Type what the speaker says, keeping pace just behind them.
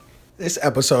This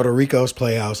episode of Rico's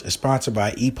Playhouse is sponsored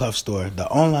by ePuff Store, the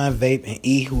online vape and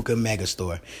e-hookah mega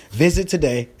store. Visit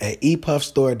today at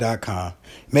epuffstore.com.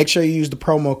 Make sure you use the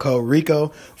promo code RICO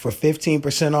for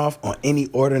 15% off on any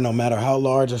order, no matter how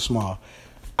large or small.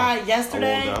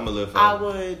 Yesterday, I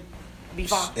would be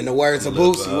fine. In the words of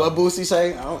Boosie, what Boosie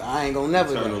say? I ain't gonna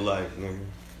never. Eternal life, nigga.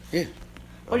 Yeah.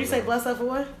 What'd you say, bless up for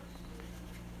what?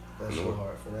 That's so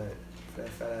hard for that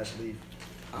fat ass leaf.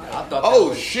 I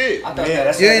thought shit. I thought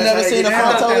that, you ain't never seen a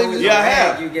fronto leaf? Yeah, I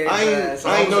have.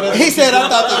 I ain't know that. He said I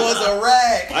thought that was a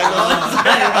rag. I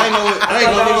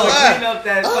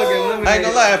ain't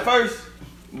gonna lie. At first,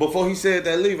 before he said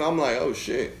that leave, I'm like, oh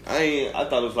shit. I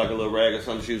thought it was like a little rag or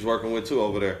something she was working with too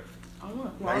over there.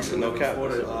 I used to no cap.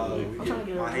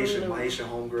 My Haitian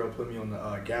homegirl put me on the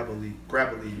grab a leaf.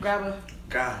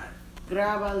 God.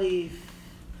 Grab a leaf.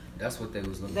 That's what they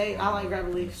was looking for. I like grab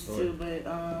a leaf too, but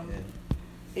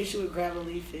issue with grab a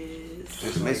leaf is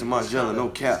It's Mason Margiela, no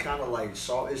cap. It's kind of like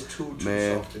soft. It's too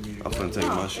Man, soft to me. I'm finna take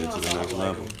my shit to the next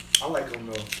level. I like them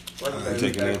though. I'm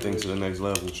taking anything to the next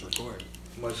level.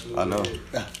 I know.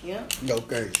 yeah. Go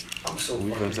crazy. I'm so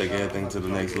We finna take everything to the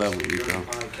next level, Rico.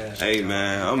 Hey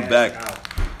man, I'm back.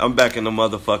 I'm back in the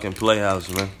motherfucking playhouse,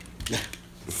 man.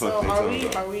 So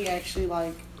are we actually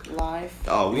like live?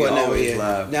 Oh, we Well, always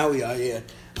live. Now we are, yeah.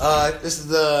 This is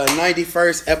the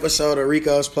 91st episode of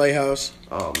Rico's Playhouse.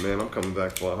 Oh man, I'm coming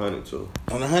back for 100 too.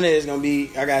 On the 100 is gonna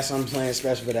be, I got something planned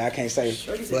special for that. I can't say,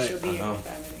 Shorty said but she'll be here in 5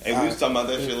 minutes. Hey, we was talking about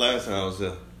that shit last time I was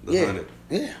here. The yeah, 100.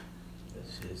 yeah.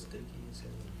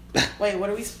 Wait, what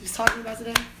are we talking about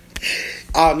today?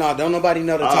 Oh no, don't nobody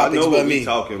know the I topics know but what me. we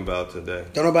talking about today.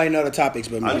 Don't nobody know the topics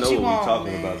but me. I know you what we want,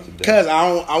 talking man? about today. Cause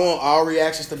I want all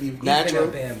reactions to be natural.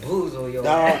 Bamboozle your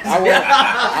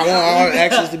I want all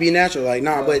reactions to be natural. Like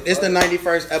but it's the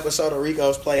 91st episode of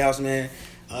Rico's Playhouse, man.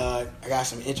 I got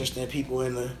some interesting people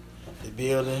in the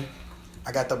building.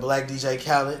 I got the black DJ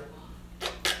Khaled.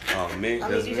 Oh man, I mean,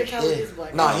 that's DJ me. Khaled is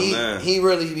black. No, man. he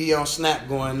really be on Snap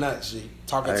going nuts. G.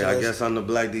 Talking Hey, to I us. guess I'm the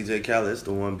black DJ Khaled. It's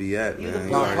the one be at, You man. the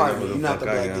You No, already pardon know me. who You're not the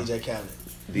fuck I black am. DJ Khaled.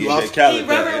 DJ also- Khaled,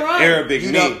 Reverend Run. Arabic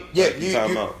You meat. know, yeah, you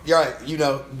talking about? you're right. You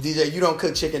know, DJ, you don't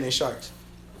cook chicken and sharks,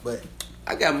 but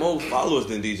I got more followers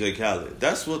than DJ Khaled.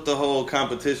 That's what the whole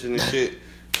competition and shit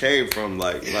came from.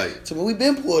 Like so when we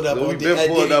been pulled up we on been at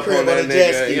pulled Diddy up crib on that a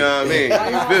jet nigga. ski. You know what I mean?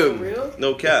 Y'all You feel for me? real?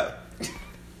 No cap.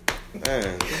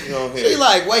 Man, you know She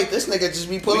like, wait, this nigga just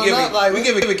be pulling up like we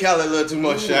giving Khaled a little too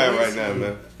much shine right now,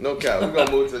 man. No cap. We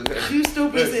gonna move to the next. You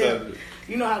stupid next shit. subject.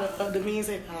 You know how the meme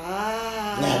say,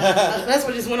 that's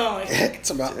what just went on. It's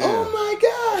about, oh my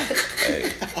god.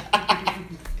 Hey,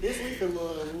 This week a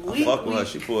little I weak. fuck with her.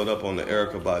 She pulled up on the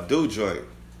Erykah Badu joint.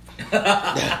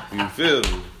 You feel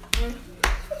me?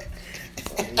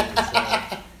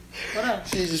 What up?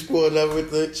 She just pulled up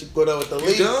with the You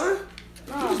leaf. done?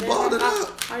 No, just balled it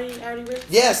up. I already ripped.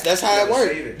 Yes, that's how it Yeah, save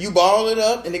works. it. You ball it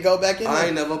up and it go back in I there.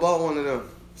 ain't never bought one of them.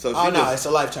 So she Oh no, just, it's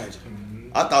a life changer.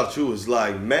 I thought you was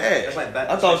like mad. That's like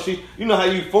that- I thought she, you know how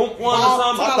you funk one or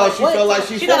something? I thought she What? felt like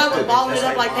she She thought I funked was it. balling it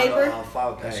up like paper.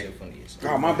 That shit funny as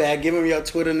Oh my bad. Give him your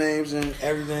Twitter names and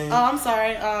everything. Oh, I'm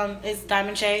sorry. It's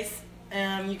Diamond Chase.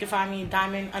 You can find me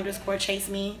Diamond_Chase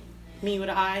me with an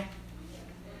I.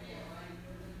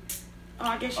 Oh,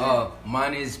 I guess you.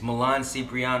 Mine is Milan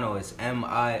Cipriano. It's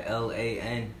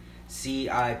MILAN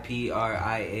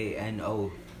CIPRIANO.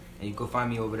 And you can find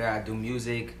me over there. I do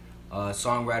music,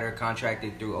 songwriter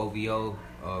contracted through OVO,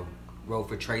 wrote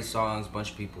for Trey Songs, bunch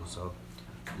of people. So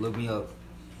look me up.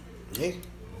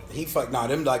 He fuck. Nah,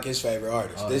 them like his favorite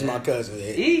artists. This is my cousin.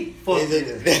 He fuck He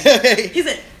He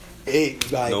said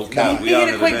like No cap. he We out hit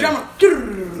a here quick today. drummer.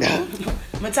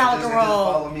 Metallica roll.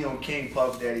 Follow me on King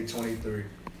Puff Daddy 23.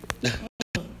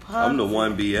 I'm the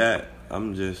one be at.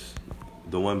 I'm just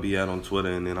the one be at on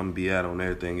Twitter, and then I'm be at on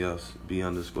everything else.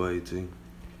 B_AT.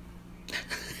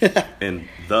 And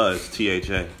thus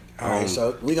THA. All right,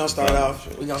 so we gonna start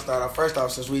off. First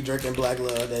off, since we drinking Black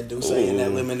Love, that Douce and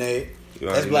that lemonade. You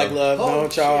That's already Black know. Love.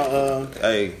 Don't y'all?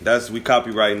 Hey, we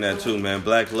copywriting that too, man.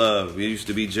 Black Love. It used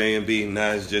to be J&B,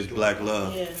 now it's just Black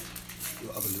Love. Yeah. You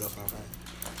open it up, all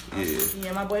right. Yeah.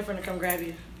 Yeah, my boyfriend to come grab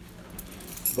you.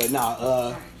 But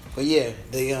nah, but yeah,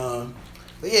 Hey.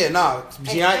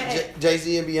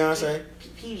 Jay-Z and Beyonce.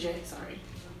 PJ, sorry.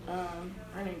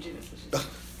 Her name Genesis.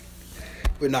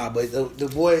 But nah, but the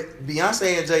boy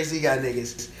Beyonce and Jay-Z got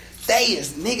niggas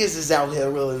Niggas is out here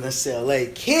willing to sell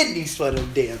kidneys for them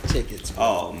damn tickets.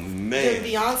 Oh man,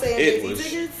 the Beyonce and Jay-Z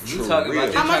tickets. You talking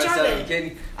about how much are they?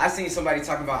 Kidney? I seen somebody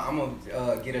talking about I'm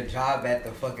gonna get a job at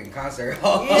the fucking concert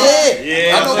hall.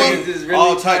 Yeah. I know really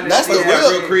all type. That's the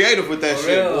real creative with that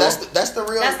shit. Real. That's the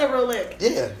real. That's the real lick.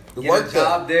 Yeah, the get work a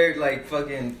job there like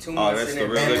fucking 2 months in the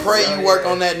real and lick. pray you work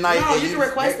on that night. No, you can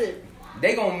request it.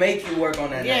 They gonna make you work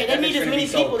on that. Yeah, night. they need as many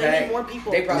people. They need more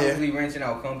people. They probably renting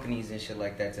out companies and shit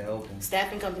like that to help them.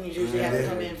 Staffing companies usually have to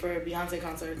come in for Beyonce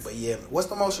concerts. But yeah, what's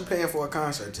the most you paying for a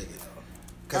concert ticket though?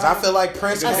 Because I feel like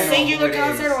Prince. A singular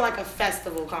concert or like a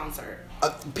festival concert?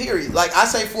 Period. Like I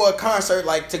say for a concert,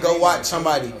 like to go watch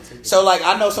somebody. So like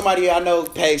I know somebody I know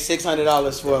paid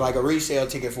 $600 for like a resale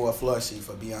ticket for a floor seat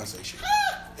for Beyonce shit.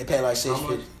 They pay like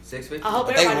 $650. $650. I hope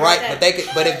But they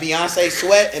but if Beyonce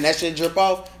sweat and that shit drip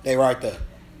off, they right there.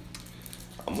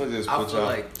 I'm gonna just I put feel y'all.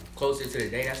 like closer to the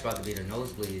day, that's about to be the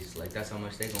nosebleeds. Like that's how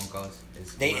much they gonna cost.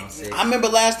 I remember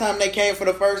last time they came for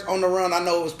the first on the run. I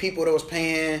know it was people that was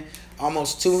paying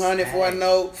almost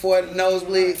 $200 for a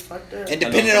nosebleed, and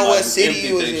depending on what city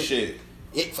you was in,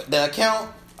 shit. The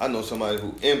account. I know somebody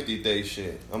who emptied their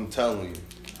shit. I'm telling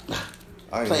you.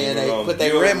 I ain't put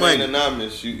their rent money.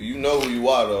 Anonymous. You know who you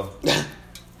are though.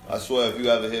 I swear, if you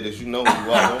ever hear this, you know who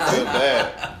you are. Don't feel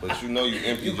bad, but you know you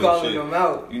emptied your shit. You calling them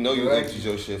out. You know you emptied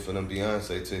your shit for them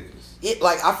Beyonce tickets.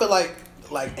 I feel like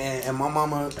and my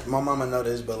mama know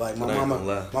this, but like my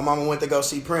mama went to go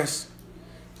see Prince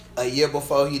a year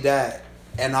before he died,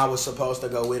 and I was supposed to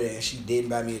go with her, and she didn't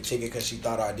buy me a ticket because she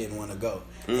thought I didn't want to go.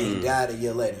 And he died a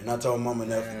year later, and I told mama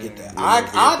never forget that.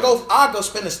 I'll go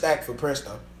spend a stack for Prince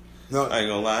though. No, I ain't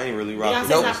gonna lie, I ain't really rocking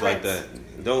Prince like that.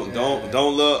 Don't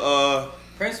look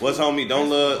what's homie? Don't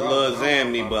love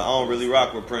Zam me, but I don't really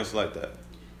rock with Prince like that.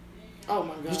 Oh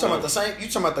my god! You talking about the same? You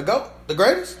talking about the GOAT, the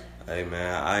greatest? Hey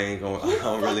man, I ain't gonna. Who I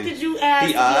don't really. did you ask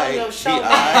to be on your show?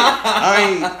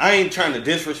 I ain't trying to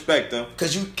disrespect them.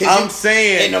 I'm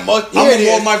saying I'm more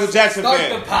Michael Jackson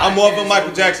fan. I'm more of a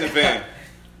Michael Jackson fan.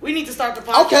 We need to start the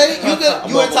podcast. Okay,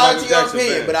 you entitled to your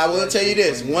opinion, but I will tell you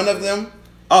this: one of them.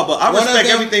 Oh, but I respect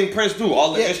everything Prince do.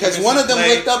 All the instruments, because one of them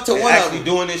looked up to one of them actually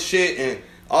doing this shit and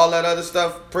all that other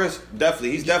stuff. Prince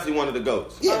he's definitely one of the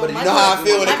GOATs. Yeah, but you know how I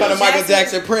feel when it comes to Michael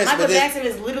Jackson, Prince. Michael Jackson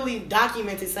is literally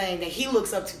documented saying that he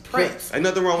looks up to Prince. Ain't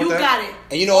nothing wrong with that. You got it.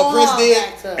 And you know what Prince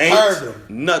did? Ain't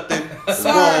nothing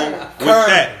wrong with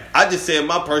that. I just said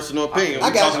my personal opinion.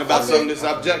 We're talking about something that's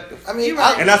objective. I mean,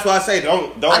 and that's why I say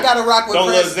don't. I gotta rock with Don't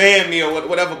Prince. let Zan me or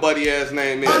whatever buddy ass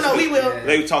name is. Oh no, we will.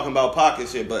 They were talking about pocket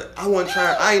shit, but I wasn't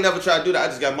trying. I ain't never tried to do that. I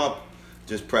just got my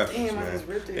preference,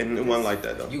 man. And it wasn't like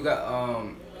that though. You got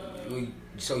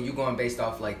So you going based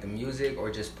off like the music or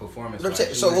just performance?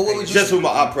 So what would you? Just who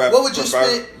I prefer. What would you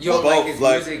spend? You don't like his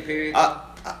music, period?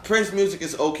 Prince music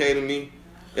is okay to me.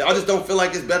 I just don't feel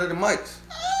like it's better than Mike's.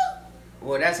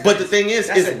 Well, but the thing is,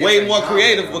 it's way more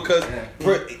creative because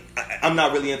I'm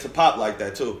not really into pop like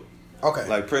that too. Okay.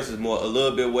 Like Prince is a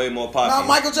little bit way more poppy. No,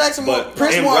 Michael Jackson, but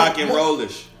Prince and more rock and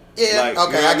rollish. Yeah. Like,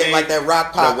 okay, I get like that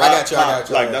rock pop. I got you.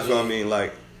 Like that's what I mean.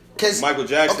 Like Michael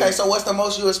Jackson. Okay, so what's the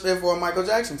most you would spend for a Michael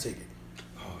Jackson ticket?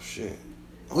 Oh shit.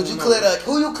 Would you clear the?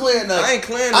 Who you clearing the? I ain't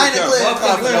clearing the. I ain't clearing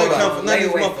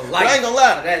the. But I ain't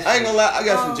gonna lie. I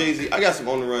got some Jay-Z. I got some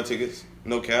on the run tickets.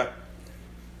 No cap.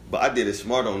 But I did it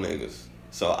smart on niggas.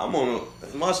 So I'm on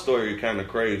my story kind of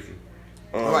crazy.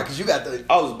 Alright, cause you got the.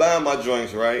 I was buying my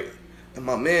joints, right? And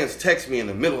my man's text me in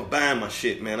the middle of buying my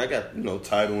shit, man. I got,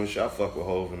 Tidal and shit. I fuck with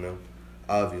Hov and them,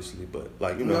 obviously. But,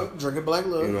 like, drinking Black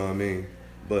Love. You know what I mean?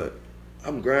 But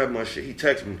I'm grabbing my shit. He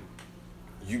texts me.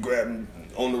 You grabbing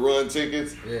on the run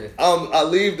tickets? Yeah. I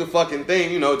leave the fucking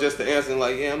thing, just to answer,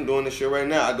 like, yeah, I'm doing this shit right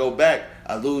now. I go back.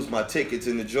 I lose my tickets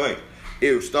in the joint.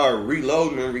 It started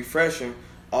reloading and refreshing.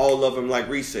 All of them, like,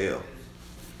 resale.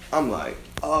 I'm like,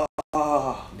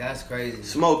 that's crazy.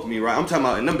 Smoked me, right? I'm talking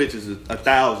about, and them bitches is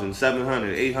 1,000,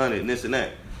 700, 800, and this and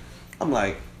that. I'm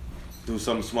like, do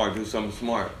something smart.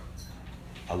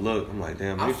 I look, I'm like,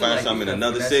 damn, let me find something in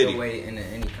another city.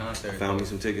 Any concert, I found me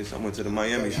some tickets. I went to the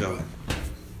Miami show.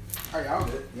 Alright, I'll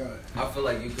do it. I feel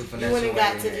like you could finesse You wouldn't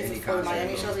got tickets tickets for the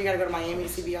Miami show, so you gotta go to Miami to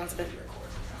see Beyonce.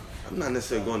 I'm not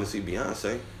necessarily going to see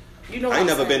Beyonce. I ain't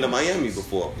never been to Miami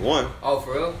before. One. Oh,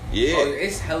 for real? Yeah. Oh,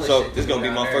 it's hella so shit this gonna be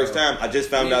my first time. I just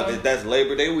found out that that's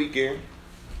Labor Day weekend.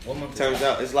 What month? Turns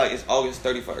out it's August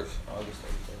 31st. August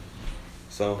 31st.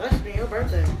 So that should be your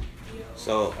birthday.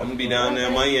 So I'm gonna be down there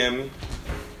in Miami.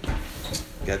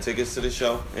 Got tickets to the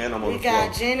show, and I'm on the floor. We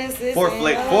got Genesis. For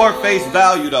face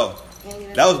value though.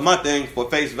 That was my thing, for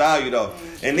face value though.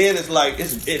 And then it's like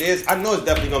it is. I know it's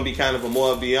definitely gonna be kind of a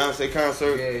more Beyonce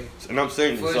concert, and I'm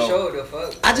singing. For so sure, the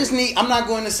fuck. I'm not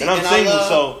going to see. And I'm singing,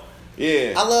 so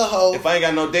Yeah. I love Hov. If I ain't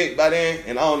got no date by then,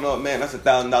 and I don't know, man, that's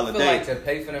 $1,000 I feel date. like to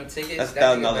pay for them tickets, That's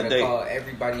that $1,000 nigga better date. call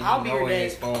everybody you I'll be know your in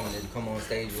his date. phone and come on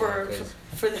stage with for him, 'cause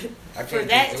for I for can't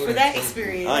that just for do that it.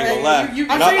 experience. I ain't gonna lie. I'm sure you're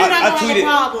not gonna have a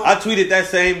problem. I tweeted that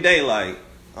same day, like,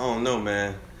 I don't know,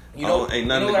 man. You know, ain't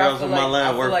none of the what I girls feel on my like? line I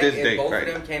feel worth like this if date both right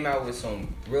of them now. came out with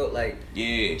some real, like,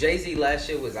 Yeah. Jay-Z last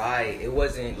shit was it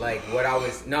wasn't like what I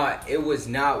was it was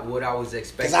not what I was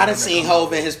expecting. Because I done him to seen come out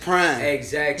Hov in with. his prime.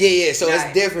 Exactly. Yeah, so Now,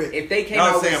 it's different. If they came Y'all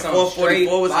out with saying some 444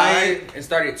 straight was fire alright? and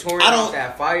started touring I don't- off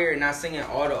that fire and not singing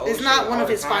all the old It's shit not one all of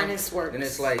the his time, finest works. then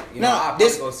it's like, you know, No, I'll probably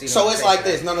this. go see them So and it's take like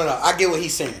that. this. No. I get what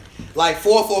he's saying. Like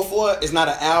 444 is not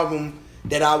an album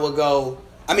that I would go.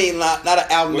 I mean, not an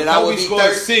album When that I would Kobe be scored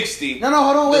 30. 60, No,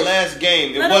 hold on, the wait. last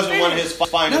game, it Let him wasn't one of finish. his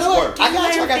finest No, works. I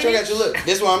got you. Look,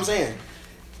 this is what I'm saying.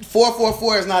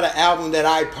 444 is not an album that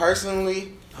I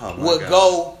personally Oh, my would God.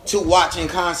 go to watch in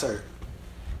concert.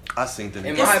 I seen the In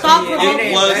It's my thought opinion, provoking.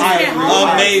 it It was ain't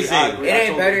better. amazing. It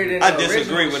ain't better than I the disagree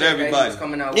original with shit that he everybody. was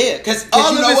coming out with. Yeah, because All you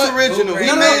of know it's what? original. Blueprint We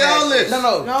No, made no, all this.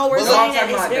 No, No, we're But saying I'm that talking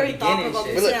it's about very the thought beginning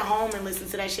provoking. shit. Sit at home and listen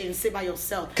to that shit and sit by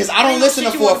yourself. Because I don't listen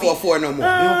to 444 no more.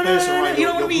 No, don't play this around you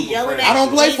your- don't want to be your yelling group at I don't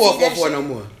play Jay-Z 444 that no shit.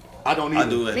 more. I don't I either.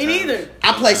 do it. Me neither.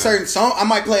 I play certain song. I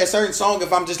might play a certain song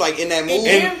if I'm just like in that mood.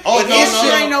 And- Oh, If no, this no, shit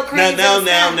no. ain't no crazy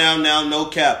Now, no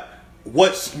cap.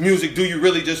 What music do you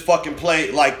really just fucking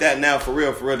play like that now for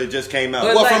real that just came out?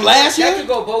 But Well, like, from last that year, could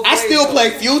go both I ways, still though.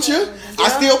 play Future. I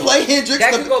still play Hendrix.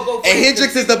 That could go both and ways.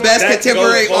 Hendrix is the best That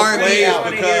contemporary goes both R&B ways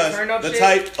album. because Turn up the shit.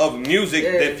 type of music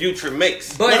Yeah. that Future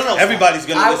makes. But everybody's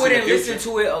gonna I listen wouldn't to Future.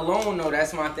 listen to it alone though.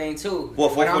 That's my thing too.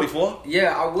 What, When I'm- 444?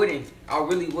 Yeah, I wouldn't. I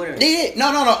really wouldn't. Yeah, no.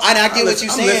 I get what you're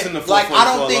I'm saying. listening to Like I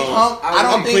don't 444 think alone. I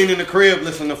don't I'm think. cleaning the crib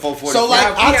listening to 444. So like Now,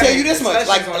 we I'll tell having you this much,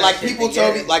 discussions on like that shit, people then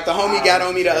told yeah. me, like the homie got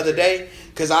on me the other day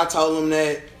because I told him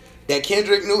that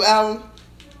Kendrick new album,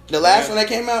 the last one that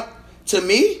came out, to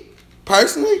me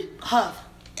personally, Huff.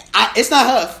 it's not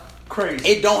Huff. Crazy.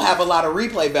 It don't have a lot of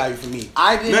replay value for me.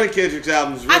 I didn't. none of Kendrick's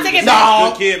albums. I Really take it just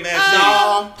back. Good Kid, Mad City.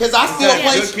 No, because I still Besides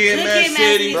play. Good Kid, Good Mad Kid, Mad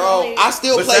City, City. Bro, I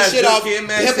still play Besides shit Good off Kid,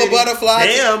 Mad Pimp a City. Butterfly.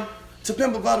 Damn. To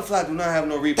Pimp a Butterfly do not have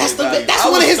no replay That's value. that's I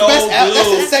one of was his so best. That's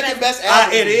blue. his second best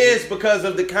album. It is because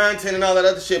of the content and all that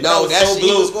other shit. But No, I was that so shit, he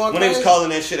blue was going when they was crazy. calling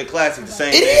that shit a classic the same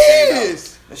It day it came out.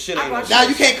 is. That shit ain't no Now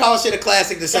you can't call shit a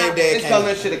classic the same day it It's came calling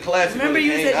out. that shit a classic. Remember when it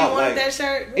you came said you out, wanted like, that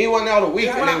shirt? He wasn't out a week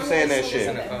Yeah, when they I was saying that was shit.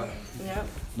 In the car. Yep.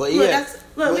 But Look,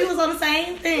 yeah, we was on the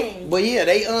same thing. but yeah,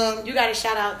 they You got to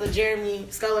shout out the Jeremy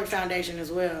Sculler Foundation as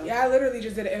well. Yeah, I literally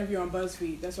just did an interview on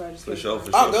BuzzFeed. That's why I just For came sure,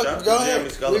 from. for sure. Oh, go- Shout out go to ahead. Jeremy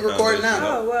Sculler We recording Foundation,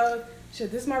 now. Oh well,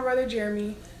 shit. This is my brother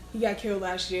Jeremy. He got killed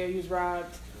last year. He was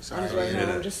robbed on his way to hear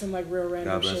home. that. Just some like real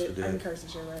random God bless shit. the I dead. can curse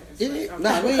and shit, right? It's Yeah, like,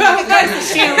 nah, okay. we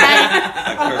Shit,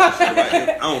 right?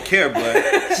 I don't care,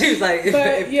 but She was like,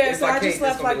 But yeah, if so I can't, just this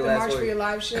left gonna like be the last March for word. Your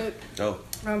Life shit. dope.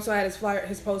 So I had his flyer,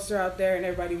 his poster out there, and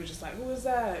everybody was just like, "Who is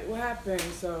that? What happened?"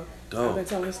 So Dope. I've been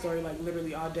telling his story like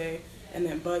literally all day, and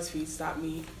then BuzzFeed stopped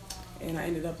me, and I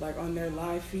ended up like on their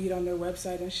live feed on their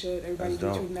website and shit. Everybody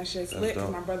That's dope. retweeting that shit. It's That's lit because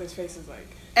dope. my brother's face is like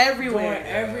Everywhere. going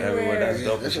everywhere. Everywhere. That's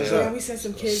dope. That's as what's hell. Yeah, we sent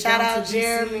some kids. Shout down out to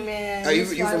Jeremy, DC. man. Are you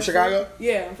from Chicago?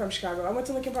 Yeah, I'm from Chicago. I went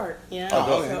to Lincoln Park. Yeah.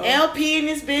 Oh, So, okay. LP in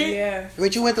this bitch. yeah.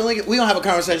 Wait, you went to Lincoln? We don't have a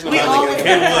conversation We about always- Lincoln.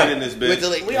 Kenwood in this With the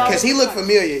bitch. We always- because he looked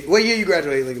familiar. What year you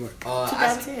graduated, Lincoln Park?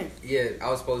 2010. Yeah, I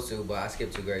was supposed to, but I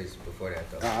skipped 2 grades before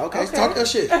that though. Oh, okay. Okay. Talk your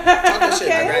shit. Talk your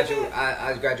shit.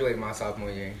 I graduated my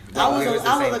sophomore year. I was We a the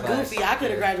same class. goofy. I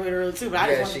could have graduated early too, but I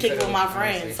Yeah, just wanted to she kick it with my could've,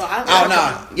 friends. So honestly. I Oh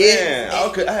no,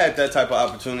 yeah. I had that type of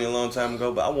opportunity a long time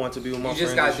ago, but I wanted to be with my You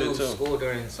just friends got and to do shit too. school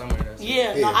during the summer. That's it.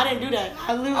 Yeah, no, I didn't do that.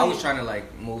 I literally. I was trying to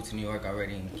like move to New York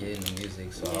already and get into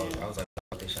music, so I was like,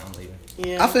 "Fuck this shit, I'm leaving."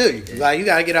 Yeah. I feel you. Like you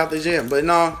gotta get out the gym, but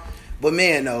no, but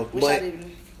man, no. Wish I But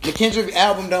didn't. the Kendrick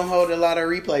album don't hold a lot of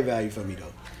replay value for me though.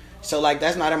 So like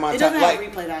that's not in my It top. doesn't Like,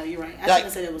 have replay value. You're right. I like, shouldn't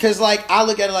have said it was. cause like I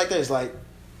look at it like this, like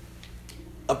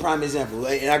a prime example,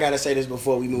 and I gotta say this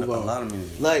before we move A on. lot of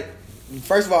music. Like,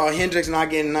 first of all, Hendrix not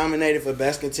getting nominated for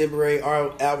Best Contemporary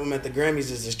Album at the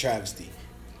Grammys is a travesty.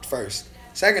 First.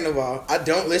 Second of all, I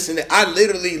don't listen to. I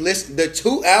literally listen the 3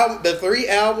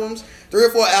 or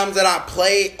 4 albums that I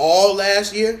played all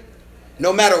last year.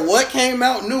 No matter what came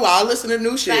out new, I listen to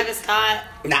new shit. Travis Scott.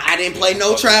 Nah, I didn't play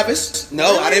no Travis.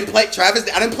 No, I didn't play Travis.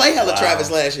 I didn't play hella Wow.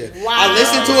 Travis last year. Wow. I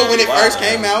listened to it when it first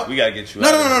came out. We gotta get you. No,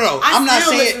 out no, of no, here. no, no. I I'm not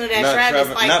still saying. listen to that Not Travis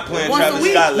Travis, like not playing once a Travis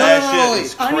week. Scott No, last no, no, shit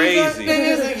is crazy.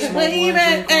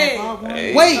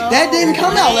 Hey. Wait, that didn't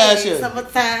come out last year.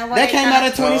 Summertime, That came out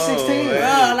in 2016. Oh, Bro,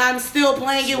 and I'm still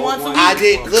playing it once a week. I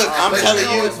did. Look, I'm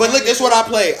telling you. But look, this is what I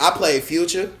played. I played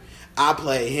Future. I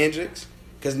played Hendrix.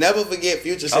 Because never forget,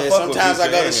 Future said, fuck with sometimes I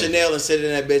Future go to and Chanel and sit in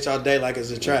that bitch all day like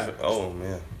it's a trap. Oh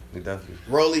man, we definitely.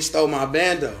 Rolly stole my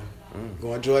bando.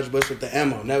 Going George Bush with the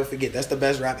Mo. Never forget. That's the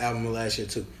best rap album of last year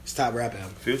too. It's top rap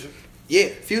album. Future? Yeah,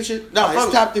 Future. No,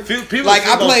 it's top. People like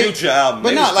I play Future album,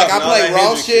 but not like I play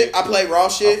raw shit. I play raw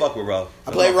shit. I fuck with raw.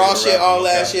 I played raw shit all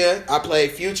last year. I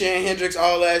played Future and Hendrix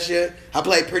all last year. I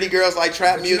played Pretty Girls Like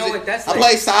Trap Music. I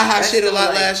played Sci-Hi shit a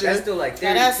lot last year. That's still like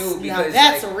theory too because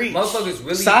that's a reach.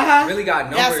 Motherfuckers really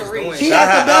got numbers doing. He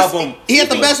had the best album. He had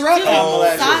the best rap album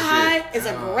last year. Sci-Hi is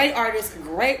a great artist,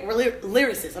 great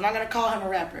lyricist. I'm not gonna call him a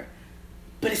rapper.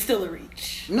 But it's still a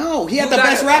reach. No, he had the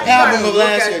best rap album of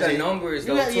last year. The numbers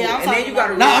though, too. Yeah, and then you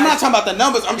gotta. No, I'm not talking about the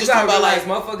numbers. I'm just talking about like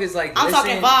motherfuckers like. I'm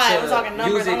talking vibe. I'm talking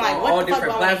numbers. Music I'm like, on what all the fuck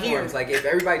different do I hear? platforms. Like if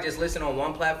everybody just listened on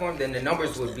one platform, then the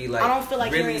numbers would be like. I don't feel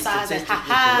like really hearing size as statistically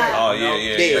ha ha. Oh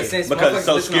yeah. But since because it's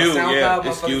so listen on skewed, SoundCloud,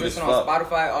 it's skewed motherfuckers as listen on fuck.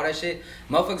 Spotify, all that shit.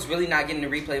 Motherfuckers really not getting the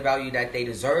replay value that they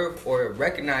deserve or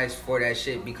recognized for that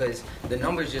shit because the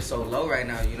numbers just so low right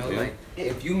now. You know, like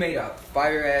if you made a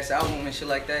fire ass album and shit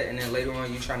like that, and then later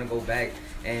on you trying to go back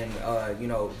and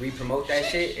re-promote that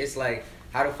shit, it's like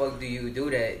how the fuck do you do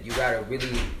that? You gotta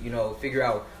really figure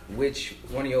out which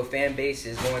one of your fan base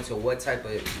is going to what type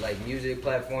of like music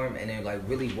platform, and then like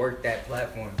really work that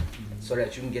platform so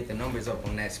that you can get the numbers up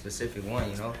on that specific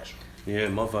one. Yeah,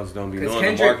 motherfuckers don't be knowing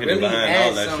Kendrick the marketing really behind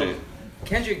all that shit.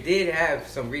 Kendrick did have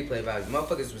some replay value.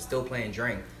 Motherfuckers was still playing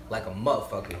Drink like a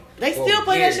motherfucker. They still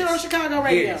play that shit on Chicago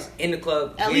radio. In the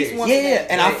club. At least once. Yeah,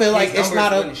 and I feel like it's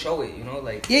not wouldn't show it,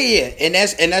 like. Yeah, and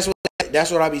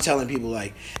that's what I be telling people.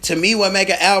 Like, to me, what make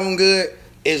an album good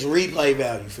is replay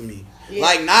value for me. Yeah.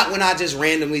 Like, not when I just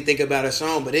randomly think about a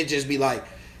song, but it just be like,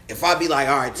 if I be like,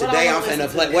 all right, today I'm finna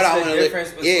play what I want to listen.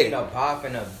 Difference between a pop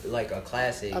and a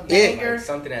classic, a banger, like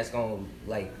something that's gonna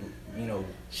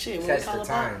shit. Test the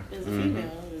time. Is a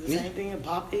female. It's the same thing. A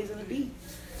pop is in a beat.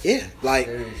 Yeah, like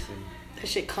seriously. That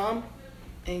shit come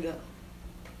and go.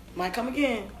 Might come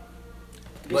again.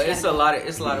 But it's a lot of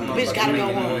motherfuckers gotta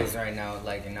making go noise right now,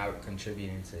 like and not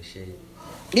contributing to shit.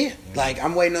 Yeah, like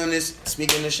I'm waiting on this.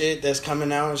 Speaking of shit that's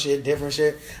coming out and shit, different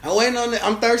shit. I'm waiting on it.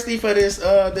 I'm thirsty for this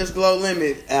Glow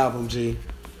Limit album, G.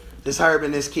 This Herb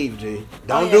and this Keith, G.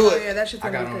 Don't do it. Yeah, that shit's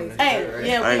gonna be crazy.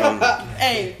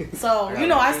 Hey, so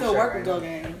I still work with Glow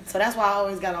Gang, so that's why I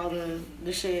always got all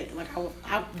the shit. Like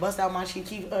I bust out my Chief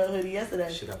Keef hoodie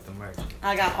yesterday. Shit up the merch.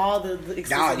 I got all the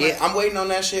Nah, yeah, I'm waiting on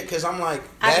that shit because I'm like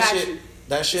that shit.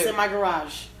 It's in my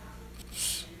garage.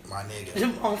 My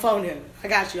nigga. On phone him. I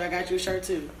got you a shirt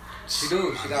too. She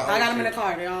do. I got them in the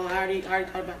car. I already thought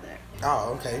about that.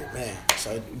 Oh, okay, man.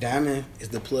 So Diamond is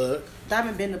the plug.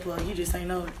 Diamond been the plug. You just ain't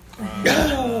know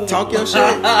it. Talk your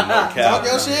shit. Talk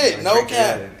your shit. No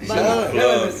cap.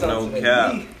 No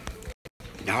cap.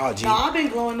 Nah, G. No, I've been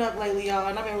glowing up lately, y'all,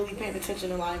 and I've been really paying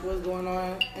attention to like what's going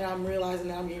on, and I'm realizing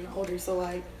that I'm getting older. So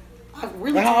like, I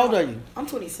really. How old are you? I'm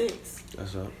 26.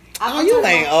 That's up. Oh, you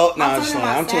ain't old. No, I'm 27.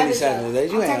 I'm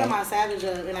talking about Savage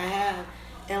up, and I have,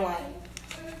 and like,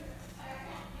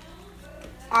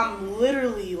 I'm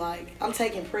literally like, I'm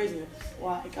taking prisoners.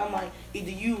 Like, I'm like,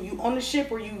 either you on the ship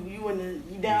or you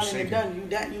down in the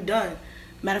done. You done.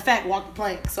 Matter of fact, walk the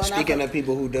plank. So speaking of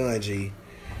people who done, G.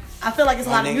 I feel like it's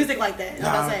a lot of music like that.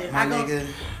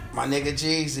 My nigga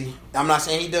Jeezy. I'm not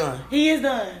saying he done. He is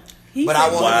done. But I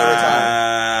want him to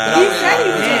retire. He said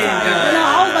he was retired. But no,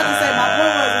 I was about to say, my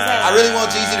point was that I really want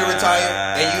Jeezy to retire.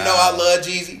 And you know I love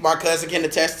Jeezy. My cousin can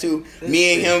attest to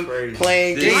me and him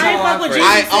playing games.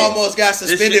 I almost got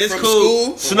suspended from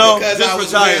school because I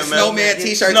was wearing snowman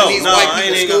t-shirts in these white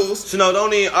people's schools. Snow,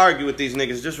 don't even argue with these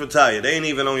niggas. Just retire. They ain't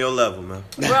even on your level, man.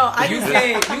 Bro, you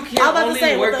can't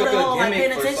only work with a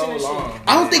gimmick for so long.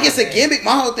 I don't think it's a gimmick.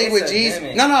 My whole thing with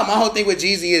Jeezy. No, my whole thing with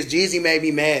Jeezy is Jeezy made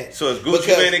me mad. So it's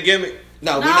Gucci Mane a gimmick?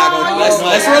 No, we're not gonna. Let's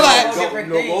relax.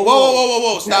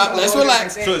 Whoa! Stop. Let's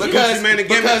relax.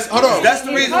 Because hold on. That's the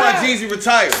reason why Jeezy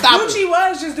retired. Stop. Gucci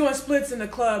was just doing splits in the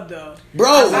club, though.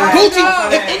 Bro, Gucci.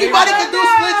 If anybody can do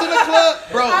splits in the club,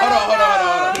 bro. Hold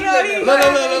on. Look.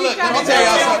 Let me tell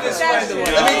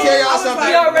y'all something.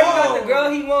 He already got the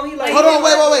girl he want. He like. Hold on.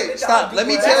 Wait. Stop. Let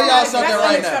me tell y'all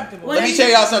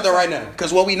something right now.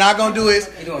 Because what we not gonna do is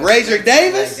Razor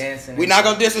Davis. We not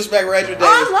gonna disrespect Razor Davis.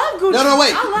 I love Gucci. No,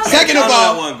 wait. Second of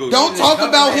all, don't talk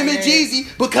about him and Jeezy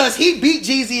because he beat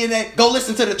Jeezy in that. Go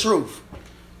listen to The Truth.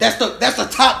 That's the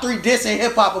top 3 diss in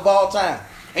hip hop of all time,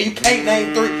 and you can't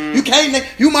name 3.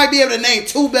 You might be able to name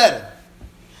 2 better,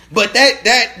 but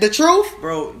that The Truth,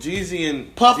 bro. Jeezy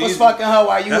and Puff was fucking her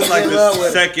while you was in love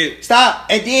with. Second. Stop,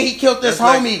 and then he killed this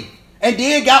homie. and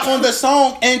then got on the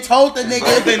song and told the nigga.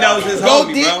 I don't think that was his go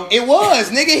homie, dig. bro. It was,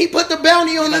 nigga. He put the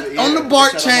bounty on the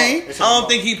Bart chain. I don't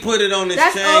think he put it on his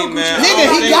That's chain, old man. Gucci.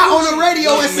 Nigga, he got on the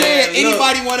radio Look, and said, man,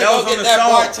 anybody look, want to that go was on get the that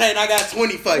song. Bart chain? I got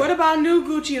 20 for you. What about new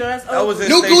Gucci though? That's old. That was in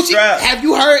New Stay Gucci. Strapped. Have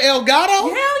you heard El Gato? Hell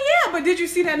yeah, but did you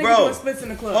see that nigga Bro, doing splits in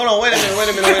the club? Hold on, wait a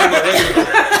minute.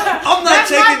 I'm not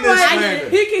That's my taking this point. slander.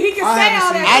 He can I say haven't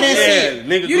all seen that. I didn't see Yeah, it.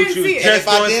 nigga, You didn't Gucci see was it. just If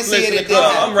I doing didn't see splits it, in the it didn't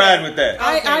club. happen. I'm riding with that.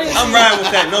 I didn't I'm see riding it.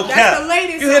 with that. No That's cap. the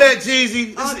latest You hear song. that,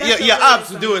 Jeezy? Oh, that's Your the latest ops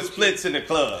song. doing splits in the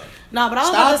club. Nah, but I was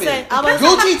Stop about to say, it. I was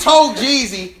about to say, Gucci told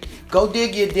Jeezy, go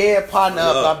dig your dead partner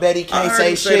up. Look, I bet he I can't heard say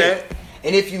him say shit. that.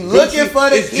 And if you looking for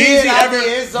the Is kid Jeezy out ever?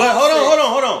 there, it's But on hold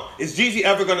set. on. Is Jeezy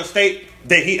ever gonna state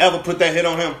that he ever put that hit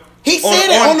on him? He said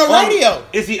it on the radio.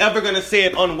 Is he ever gonna say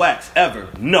it on wax? Ever?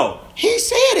 No. He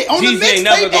said it on Jeezy the ain't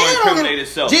never mixtape gonna and on incriminate the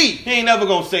himself. G. He ain't never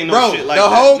gonna say no Bro, shit like the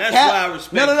that. whole That's cap. why I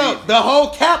respect No. Jeezy. The whole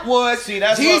cap was See,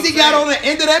 that's what I'm Jeezy got saying. on the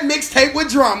end of that mixtape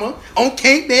with drama on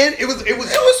King Ben. It was It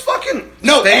was fucking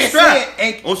no Stay and Strapped.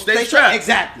 said- On Stay Strapped.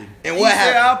 exactly. And He what said,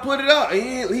 happened? I'll put it up.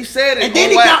 He said it. And then on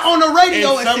he wax. got on the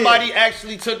radio and and somebody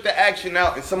actually took the action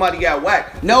out and somebody got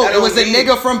whacked. No, That it was a don't mean-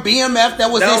 nigga from BMF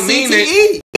that was That in don't mean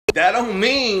CTE. That don't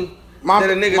mean My, that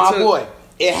a nigga my took. boy,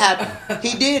 it happened.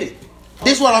 He did it.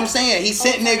 This is what I'm saying. He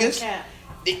sent niggas.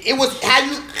 It was how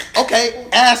you okay.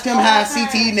 Ask him how a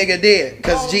CTE nigga did,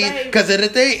 cause of the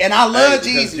thing. And I love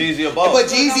Hey, because Jeezy, Jeezy a boss.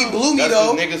 but Jeezy blew me That's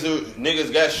though.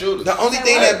 niggas got shooters. The only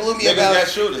thing that blew me niggas about got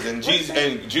shooters, and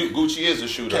Gucci is a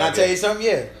shooter. Can I tell you something?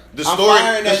 Yeah, The I'm story,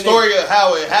 firing the that story of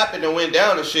how it happened and went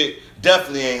down and shit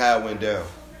definitely ain't how it went down.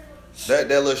 That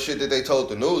little shit that they told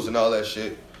the news and all that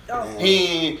shit.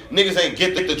 Niggas ain't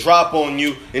get the drop on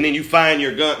you and then you find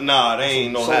your gun. Nah, they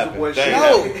ain't no Soulja happen. Boy They shit. ain't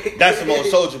No. happen. That's some old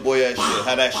Soldier Boy ass shit.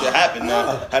 How that shit happened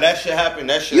now. How that shit happened.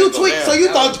 That shit. You ain't go tweet, down. so you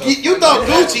thought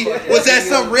Gucci was at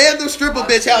some random stripper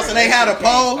bitch house and they had a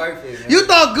pole. You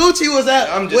thought Gucci was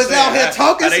I'm just saying, out here how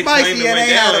talking they spicy claimed it and went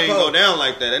they down, had it a ain't go pole. down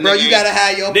like that. That Bro, nigga you gotta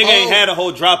have your nigga pole. ain't had a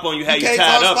whole drop on you. How you can't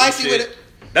tied talk up and spicy shit. with it.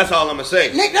 That's all I'm gonna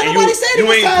say. Nick, And nobody said he you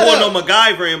was ain't tied pull up. no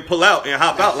MacGyver and pull out and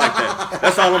hop out like that.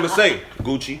 That's all I'm gonna say.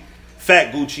 Gucci,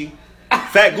 Fat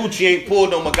Gucci ain't pulled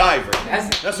no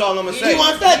MacGyver. That's all I'm gonna say. He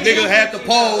wasn't fat, Nigga Gucci. had the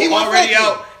pole He wasn't already fat,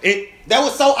 out. And That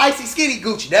was so icy skinny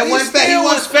Gucci. That he wasn't fat. He still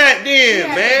was was fat then,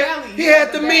 had man. the belly. He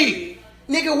had the meat.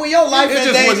 Nigga, when your life It in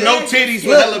just danger, was no titties with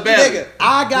look, hella belly. Nigga,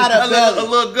 I got a A belly.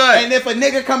 little gut. And if a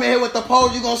nigga come in here with the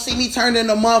pole, you gonna see me turn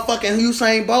into motherfucking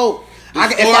Usain Bolt. If I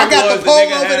story got was the the pole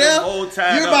nigga over had him whole there,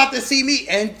 tied you're up. about to see me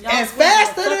and Y'all faster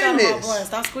squeezing the fuck than out of my this. blunt.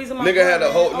 Stop squeezing my Nigga blunt, had a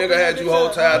man. whole- Open nigga that had you bitch whole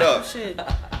up. tied up. Shit.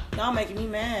 Y'all making me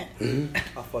mad.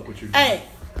 I fuck with you. Hey,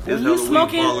 There's when hella you weed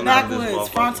smoking falling out of this backwoods,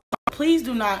 motherfucker. front, please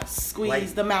do not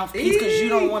squeeze the mouthpiece because you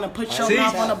don't want to put your See?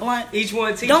 mouth on the blunt. Each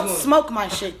one teach Don't one. smoke my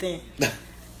shit then. That's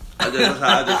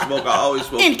how I just smoke. I always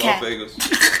smoke In small cap. fingers.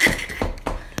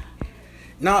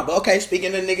 Nah, but okay,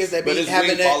 speaking of niggas that But be it's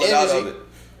having weed that falling out of energy, it.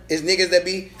 it's niggas that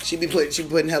be she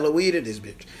putting hella weed in this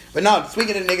bitch. But no,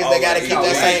 speaking of niggas Oh, that gotta like, keep he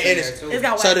that got same wax in energy. there, too. It's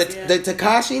got So wax, the yeah. the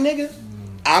Tekashi nigga,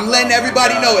 I'm letting my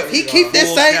everybody God. know if he keep this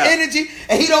Full same cap. energy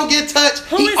and he don't get touched,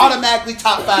 Who he is he? automatically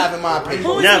top 5 in my opinion.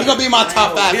 Who is he? He gonna be my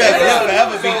top 5. Yeah, favorite. he'll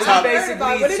forever be So top. he basically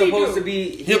What did he supposed do? to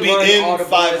be. He'll be run in all the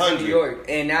Bloods 500. in New York,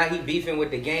 and now he beefing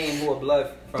with the game who a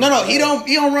blood. From No, he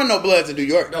don't run no Bloods in New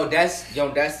York. No, that's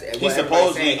He's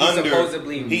supposedly under.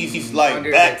 He's like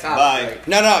under backed the top, by. like-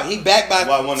 No, he backed by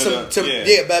By one of some, the-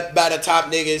 yeah. by the top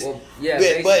niggas. Well,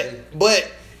 yeah,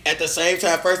 but at the same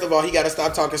time, first of all, he got to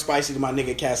stop talking spicy to my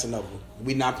nigga Casanova.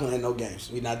 We not playing no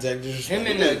games. We not just Him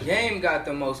and the game got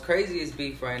the most craziest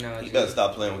beef right now. You G. better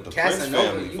stop playing with the Prince Casanova,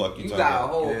 family. Fuck you you, got a talking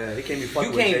whole. Yeah, he can't be You fucking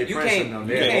with Jay can't, you Prince can't, and them. you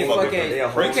They can't a fucking- fucking, they a you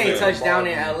whole can't family. touch down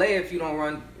in LA if you don't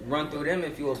run through them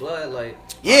if you a blood like.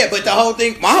 Yeah, but the whole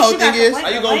thing, my whole You thing got is, the How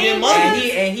you gonna get Lane money?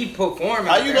 Bloods? And he performing.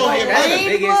 How you there. gonna Like, get that's money? the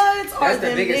Lane biggest. Bloods are That's the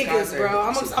them biggest niggas, concert. bro.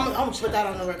 I'm gonna put that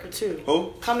on the record too.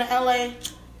 Who? Come to LA,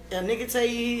 a nigga tell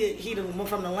you he the one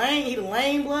from the Lane, he the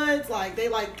Lane Bloods, like they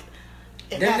like.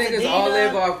 in Them niggas Pasadena, all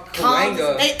live off Compton.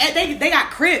 Kalinga. They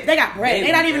got crib, they got bread.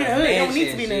 They not even in the hood. They don't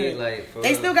need to be in the Mansion hood. shit, like, for They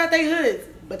real. still got their hoods,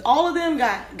 but all of them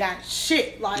got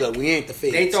shit. Like look, we ain't the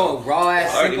fit. They throw raw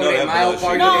ass I already Cinco know de that Mayo bullshit.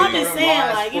 party. no, They I'm throw just them saying, raw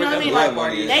ass like you know what I Fourth mean. of Like July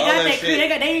parties. they All got that their shit- crib. They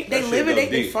that live shit it. go They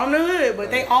deep. from the hood,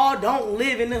 but they all don't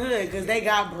live in the hood because they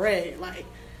got bread. Like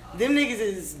them niggas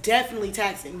is definitely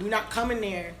taxing. You not coming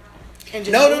there and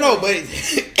just No, but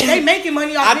they making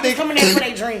money off I niggas think- coming there for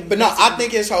their dream. but no, I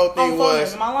think his whole on thing phone.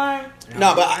 was Am I lying?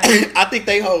 no, but I think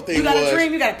they whole thing You got was a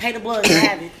dream, you gotta pay the blood to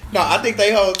have it. no, I think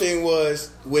they whole thing was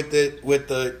with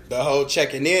the whole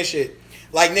checking in shit.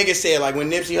 Like niggas said, like when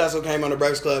Nipsey Hussle came on the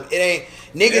Breakfast Club, it ain't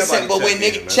niggas Everybody said, but when check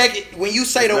in, nigga man. check it, when you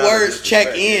say the It's not a words check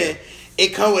disrespect, in,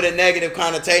 it come with a negative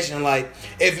connotation. Like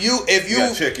if you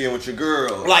gotta check in with your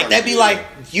girl. like that be like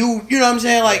you know what I'm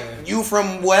saying? Like you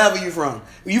from wherever you from.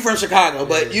 You from Chicago,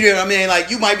 but you know what I mean? Like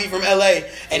you might be from LA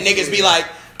and niggas be like,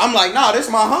 I'm like, nah, this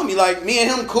my homie. Like me and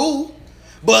him cool.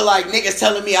 But like niggas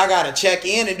telling me I gotta check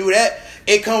in and do that,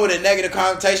 it come with a negative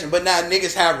connotation. But now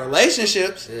niggas have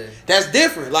relationships. Yeah. That's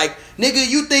different. Like nigga,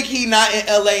 you think he not in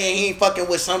LA and he ain't fucking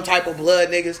with some type of blood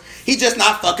niggas? He just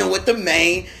not fucking with the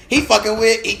main. He fucking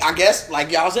with, I guess,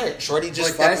 like y'all said, shorty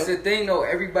just. But that's the thing though.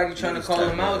 Everybody trying to call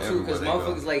him out too, because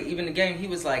motherfuckers like even the game. He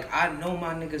was like, I know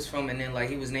my niggas from, and then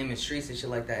like he was naming streets and shit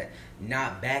like that.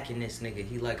 Not backing this nigga.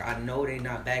 He like, I know they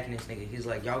not backing this nigga. He's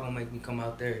like, y'all gonna make me come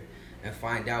out there and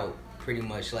find out. Pretty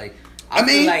much, like I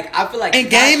feel like in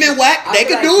game and whack, they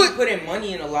could do it. Putting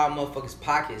money in a lot of motherfuckers'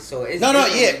 pockets, so it's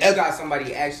yeah. You got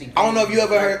somebody actually. I don't know if you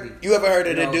ever heard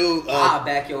of the dude. I'll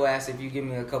back your ass if you give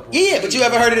me a couple. Yeah, but you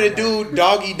ever heard of the dude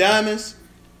Doggy Diamonds?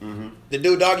 Mm-hmm. The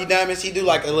dude Doggy Diamonds, he do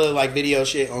like a little like video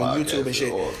shit on YouTube and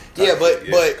shit. Yeah,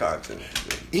 but content.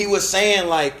 He was saying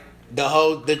like the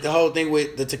whole thing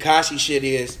with the Tekashi shit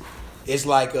is it's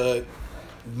like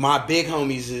my big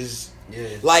homies is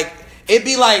like it'd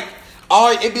be like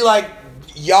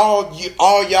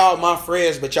y'all my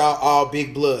friends, but y'all all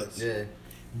big bloods. Yeah.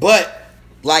 But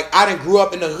like I done grew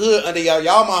up in the hood under y'all.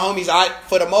 Y'all my homies. I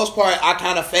for the most part I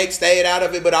kind of fake stayed out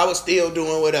of it, but I was still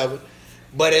doing whatever.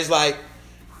 But it's like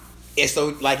it's so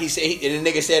like he said, and the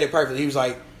nigga said it perfectly. He was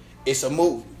like, it's a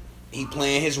movie. He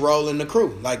playing his role in the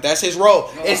crew. Like that's his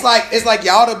role. No. It's like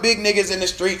y'all the big niggas in the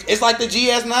streets. It's like the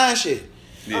GS9 shit.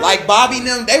 Yeah. Like Bobby and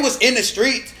them, they was in the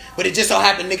streets. But it just so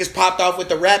happened niggas popped off with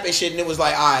the rap and shit, and it was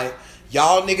like, all right,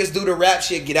 y'all niggas do the rap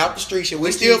shit, get out the street shit.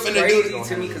 We still finna do it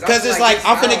because it's like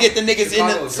I'm finna get the niggas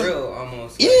Chicago in the drill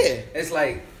almost. Yeah, it's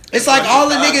like all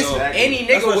the niggas. Any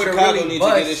nigga would have really need to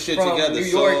get this shit from together New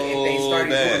York so if they started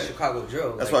bad. doing Chicago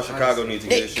drill. That's why Chicago needs to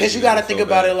get this shit because you got to think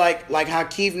about it like how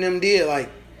Keith and them did. Like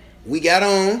we got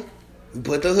on, we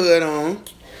put the hood on.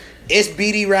 It's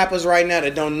BD rappers right now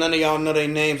that don't none of y'all know their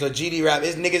names, or GD rap.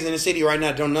 It's niggas in the city right now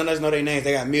that don't none of us know their names.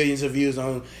 They got millions of views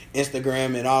on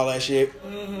Instagram and all that shit.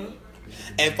 Mm-hmm.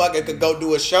 And fucking could go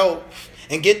do a show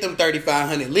and get them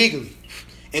 3,500 legally,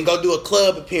 and go do a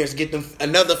club appearance, get them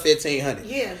another 1,500.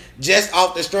 Yeah. Just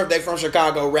off the strip, they from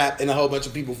Chicago rap, and a whole bunch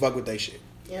of people fuck with their shit.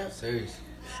 Yeah. Serious.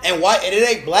 And white, and it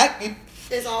ain't black people.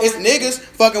 It's niggas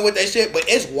fucking with their shit, but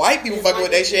it's white people fucking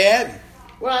with their shit heavy.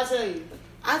 What I tell you?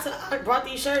 I brought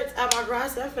these shirts out my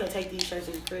garage. I'm finna take these shirts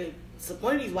to the crib. So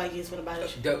one of these white kids finna buy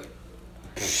this shit.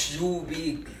 You will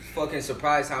be fucking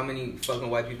surprised how many fucking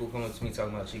white people come up to me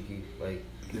talking about Cheeky. Like,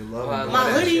 they love him.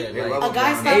 My hoodie, like, a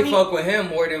guy stopped they me. fuck with him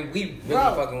more than we really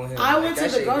fucking with him. I went to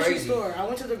the grocery crazy. store. I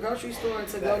went to the grocery store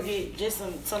to go get just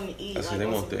something to eat. That's they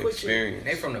want the experience.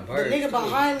 They from the The birds. nigga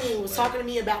behind me was talking to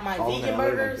me about my vegan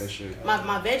burgers,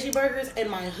 my veggie burgers,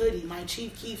 and my hoodie, my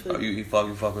Chief Keef hoodie. Oh, you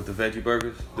fuck with the veggie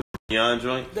burgers? The Beyond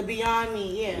joint? The Beyond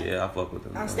Meat, yeah. Yeah, I fuck with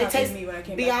them. I stopped me when I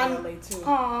came back from LA too.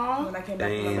 Aww. When I came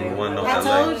back from LA. I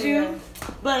told you.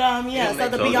 But yeah, so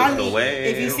the Beyond Meat,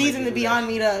 if you season the Beyond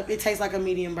Meat up, it tastes like a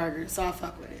medium burger, so I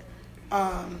fuck with it.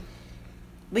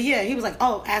 But yeah, he was like,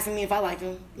 asking me if I like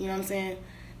him. You know what I'm saying?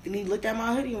 Then he looked at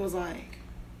my hoodie and was like,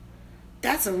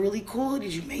 that's a really cool hoodie.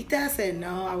 Did you make that? I said,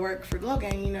 no, I work for Glow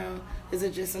Gang, you know. Is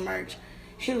it just some merch?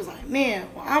 He was like, man,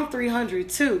 well, I'm 300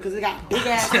 too, because it got big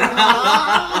ass.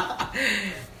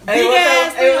 Hey,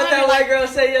 what that white girl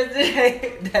say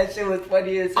yesterday? That shit was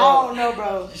funny as hell. Oh no,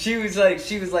 bro. She was like,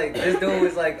 this dude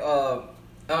was like, oh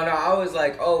no, I was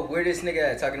like, oh, where this nigga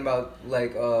at? Talking about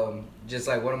like, just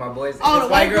like one of my boys. Oh, this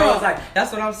the white girl was like,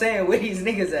 that's what I'm saying. Where these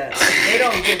niggas at? They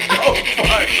don't give no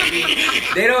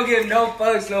fucks. They don't give no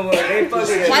fucks no more. They fuck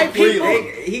with white people.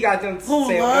 He got them who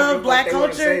saying love black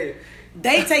culture.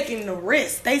 They taking the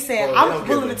risk. They said, I'm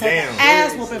willing to take an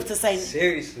ass whooping to say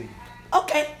seriously.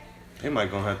 Okay. They might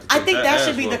gonna have to. I think that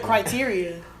should be the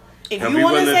criteria. If you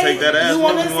want to say nigga,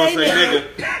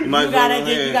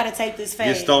 you you gotta take this fade.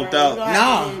 Get stomped out. No,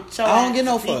 I don't get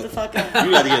no fuck.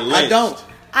 You gotta get lynched. I don't.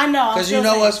 I know. Because you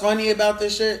know what's funny about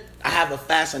this shit? I have a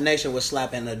fascination with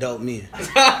slapping adult men.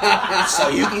 So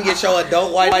you can get your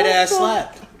adult white ass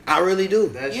slapped. I really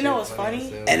do. You know what's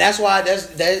funny? And that's why that's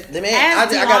the man. I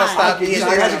gotta stop being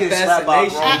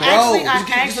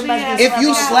if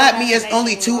you slap me, it's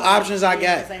only two options I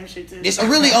got. It's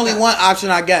really only one option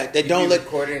I got that don't look.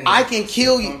 I can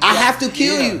kill you. I have to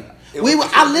kill you.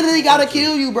 I literally gotta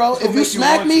kill you, bro. If you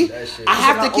smack me, I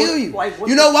have to kill you.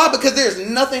 You know why? Because there's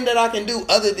nothing that I can do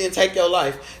other than take your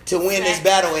life to win this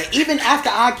battle. And even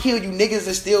after I kill you, niggas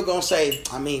are still gonna say,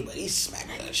 I mean, but he smacked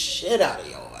the shit out of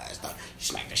your ass.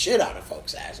 smack the shit out of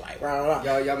folks' ass, like, rah.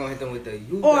 Y'all gonna hit them with the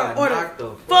or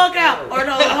the fuck out. Or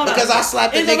no, hold on. Because I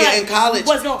slapped a nigga in college,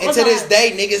 and to this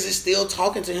day, niggas is still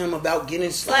talking to him about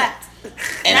getting slapped.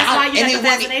 And that's why you got the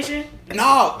fascination?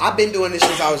 No, I've been doing this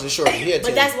since I was a shorty. Here too.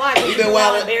 But that's why. You been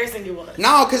how embarrassing you was.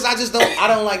 No, because I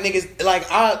don't like niggas.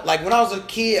 Like when I was a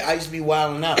kid, I used to be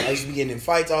wilding out. I used to be getting in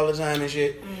fights all the time and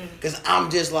shit. Because I'm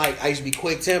just like, I used to be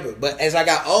quick tempered. But as I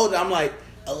got older, I'm like,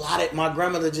 my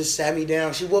grandmother just sat me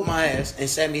down. She whooped my ass and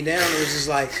sat me down and was just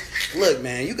like, look,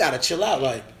 man, you gotta chill out.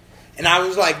 Like, and I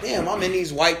was like, damn, I'm in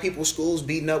these white people schools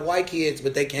beating up white kids,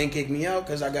 but they can't kick me out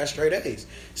because I got straight A's.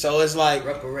 So it's like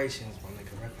reparations, my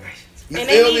nigga, reparations. And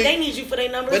they need you for their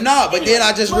numbers. But no, but then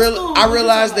I just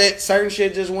realized that certain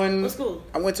shit just went. What school?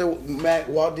 I went to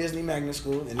Walt Disney Magnet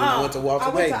School, and then I went to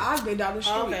Walter Payton. I went to Ogden down the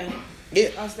street. Okay. Yeah.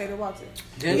 I stayed at Walter.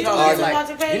 Didn't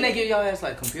they give y'all ass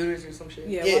like computers or some shit?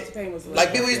 Yeah. Walter Payton was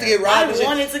like people used to get robbed. I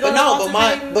wanted to go to Walter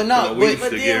Payton.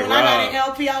 But then when I got an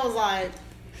LP, I was like,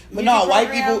 but no,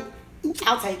 white people.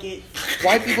 I'll take it.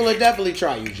 White people will definitely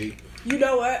try you, G. You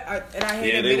know what? I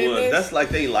hate admitting this. That's like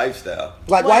their lifestyle.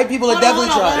 Like white people will definitely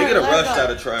try. They get a rush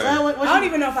out of trying. I don't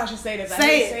even know if I should say this. I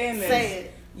hate saying this. Say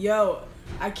it. Yo,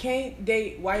 I can't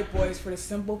date white boys for the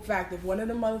simple fact if one of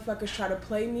the motherfuckers try to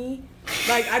play me,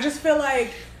 like I just feel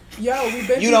like, yo, we've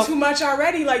been through too much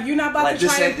already. Like you're not about to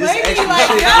try and play me.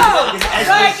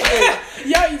 Like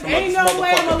ain't no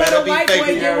way I'm gonna let a white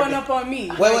boy get one up on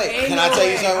me. Wait, can I tell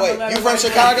you something? Wait, you from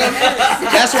Chicago?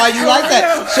 That's why you like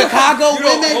that. Chicago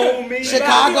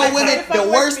women.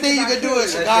 The worst thing you could do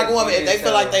is Chicago women if they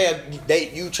feel like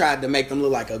you tried to make them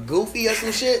look like a goofy or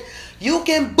some shit. You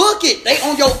can book it. They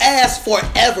on your ass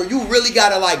forever. You really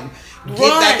gotta like get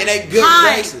back in their good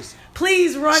graces.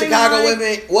 Please run. Chicago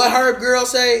women. What Herb girl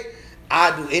say?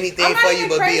 I do anything for you,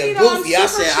 but be a goofy. I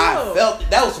said I felt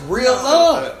that was real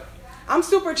love. I'm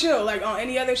super chill, like on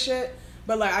any other shit,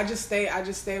 but like I just stay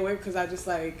away because I just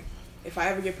like if I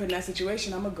ever get put in that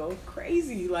situation, I'm gonna go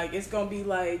crazy. Like it's gonna be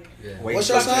like, what's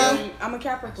your sign? I'm a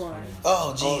Capricorn.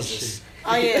 Oh Jesus.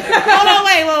 Oh yeah. Hold on,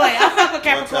 wait. I fuck with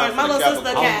Capricorn. My little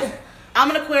sister Cap. I'm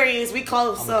an Aquarius. We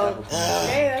close, so you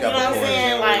know what I'm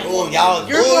saying? Like,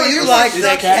 you like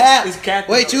the Cap?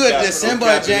 Wait, you a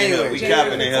December or January? We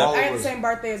capping it. I had the same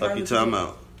birthday as Fuck you talking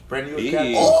about? Brandon, you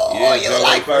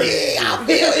like me? I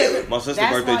feel you. My sister's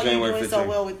birthday January 15th. So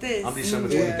well with this. I'm December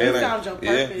 20th. You found your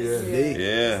purpose.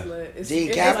 Yeah.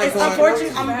 It's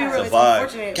unfortunate. I'm gonna be real. It's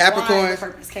unfortunate Capricorn. why the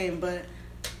purpose came, but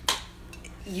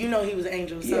you know he was an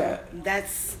angel, so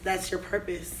that's your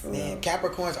purpose. Man,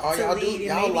 Capricorns, all y'all do,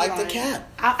 y'all like the Cap.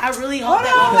 I really hope Wait.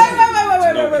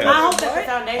 I hope that's the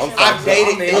foundation. I've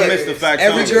dated. I missed the fact.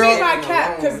 Every girl.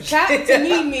 Cap, because Cap to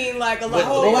me mean like a lot.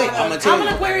 But wait, I'm gonna tell you. I'm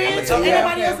an Aquarius.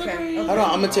 Anybody else Aquarius? Hold on,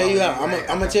 I'm gonna tell you how.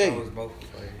 I'm gonna tell you.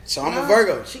 So I'm a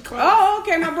Virgo. Oh,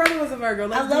 okay. My brother was a Virgo.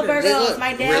 I love Virgos.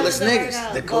 My dad was a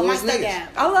Virgo. The coolest niggas.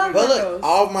 I love Virgos. But look,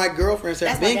 all of my girlfriends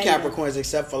have been Capricorns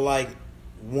except for like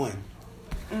one.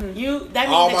 That means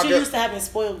that you used to having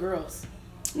spoiled girls.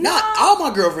 Not all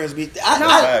my girlfriends be.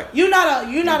 You're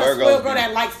not a spoiled girl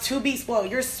that likes to be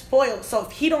spoiled. You're spoiled. So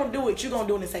if he don't do it, you gonna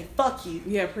do it and say fuck you.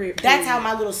 Yeah, that's how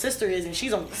my little sister is, and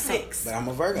she's only 6. But I'm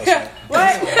a Virgo. So.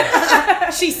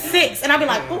 What? She's 6, and I be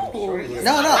like, ooh.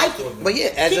 No. Like it. But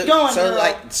yeah, keep going.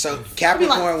 So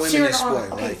Capricorn women is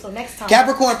spoiled. Okay, so next time.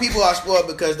 Capricorn people are spoiled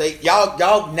because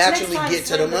y'all naturally get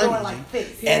to the money,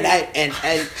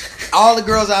 and all the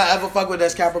girls I ever fuck with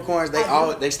that's Capricorns,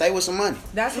 they stay with some money.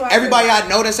 That's why everybody I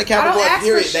know that's a Capricorn.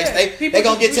 Period. They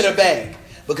gonna get to the bag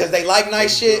because they like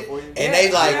nice shit and they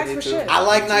like. I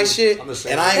like nice shit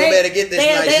and I ain't gonna better get this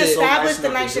nice shit. They establish the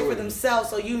nice shit for themselves,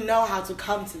 so you know how to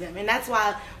come to them, and that's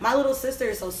why my little sister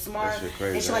is so smart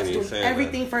and she likes to do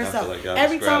everything for herself.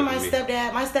 Every time my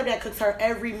stepdad cooks her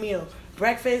every meal,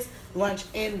 breakfast, lunch,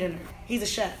 and dinner. He's a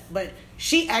chef, but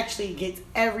she actually gets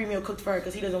every meal cooked for her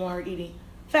because he doesn't want her eating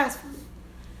fast food.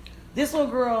 This little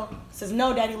girl says,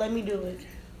 "No, Daddy, let me do it."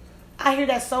 I hear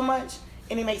that so much,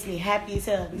 and it makes me happy as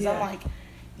hell. Because I'm like,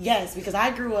 yes, because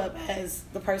I grew up as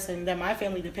the person that my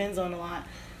family depends on a lot.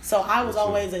 So I was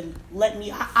always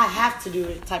I have to do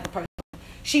it type of person.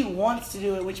 She wants to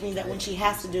do it, which means that when she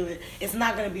has to do it, it's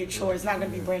not going to be a chore. It's not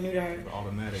going to be brand new to her.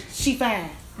 Automatic. She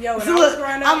fine. Yo, when I was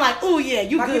growing up, I'm like, oh yeah,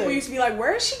 you my good. People used to be like,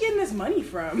 where is she getting this money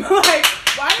from? Like,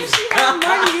 why does she have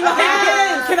money?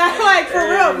 Like, can I, like, for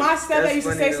real? My stepdad used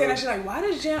to say that. She's like, why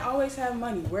does Jen always have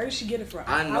money? Where does she get it from?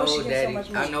 How does she get so much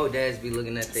money? I know dads be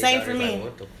looking at things. Same for me. Like,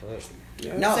 what the fuck?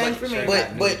 Yeah. No, same for me.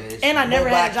 But and I never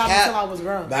had a job until I was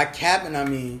grown. By capping, I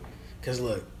mean, because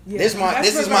look, Yeah, this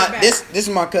is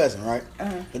my cousin, right?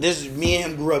 But this is me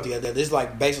and him grew up together. This is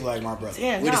like basically like my brother.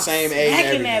 Yeah, we the same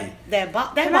age. Can I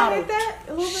bottle. That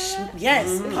a little bit? Yes.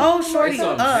 Oh, shorty.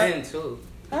 Gin too.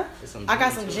 Huh? I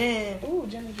got some gin. Ooh,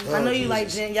 gin. I know you like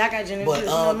gin. Y'all got gin. But you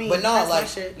know me. But no,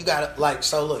 that's like you gotta like.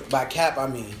 So look, by Cap, I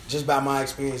mean just by my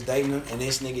experience dating him, and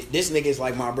this nigga is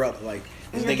like my brother. Like.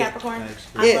 You're Capricorn?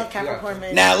 I love Capricorn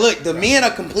men. Now look, the men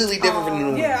are completely different from the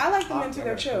women. Yeah, I like the men too.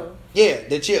 They're chill. Yeah,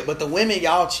 they're chill. But the women,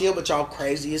 y'all chill, but y'all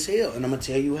crazy as hell. And I'm gonna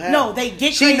tell you how. No, they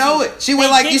get crazy. She know it. She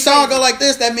went like, you saw her go like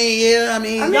this. That mean, yeah, I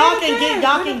mean y'all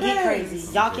can get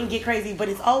crazy. Y'all can get crazy, but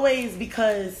it's always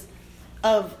because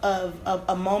of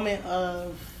a moment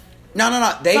of.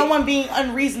 No. Someone being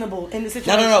unreasonable in the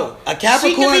situation. No. A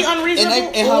Capricorn. She could be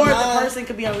unreasonable, or the person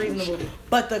could be unreasonable.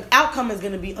 But the outcome is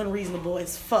gonna be unreasonable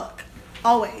as fuck.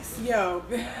 Always. Yo.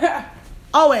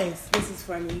 Always. This is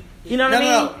funny. You know what I mean?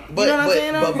 No. But, you know what I'm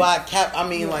saying? But by Cap, I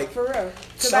mean like. For real.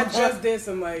 Because I just did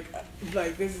some like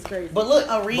this is crazy. But look.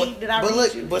 Did I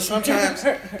read you? But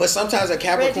sometimes a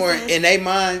Capricorn, in their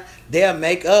mind, they'll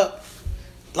make up.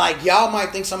 Like, y'all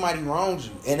might think somebody wronged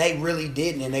you, and they really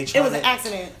didn't, and they tried. It was an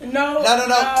accident. No.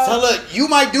 So look, you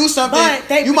might do something.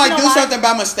 You might do something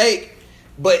by mistake,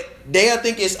 but they'll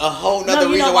think it's a whole nother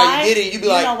reason why you did it. You be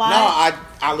like, no,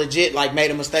 I legit like made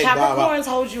a mistake. Capricorns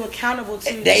hold you accountable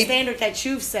to the standard that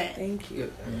you've set. Thank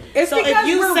you. It's so if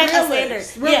you set a standard,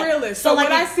 we're realists. So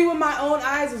what I see with my own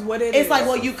eyes is what it is. It's like,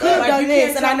 well, you could have done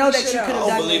this, and I know that you could have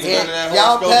done this.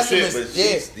 Y'all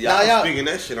pessimists. Y'all speaking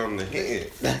that shit on the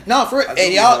head. No, for real.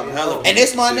 And y'all, and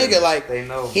it's my nigga. Like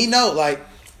he know. Like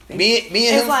me and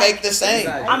him fake the same.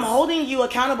 I'm holding you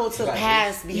accountable to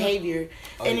past behavior.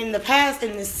 And in the past,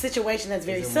 in this situation that's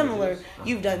very similar,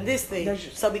 you've done this thing.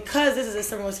 So because this is a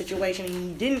similar situation and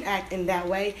you didn't act in that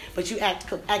way, but you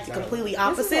acted completely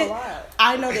opposite,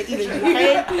 I know that either you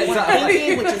hate or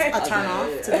thinking, which is a turn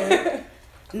off to them.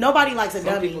 Nobody likes a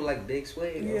dummy. Some people like big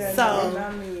sway. Yeah,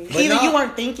 so either you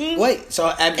weren't thinking. Wait, so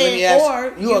let me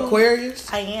ask you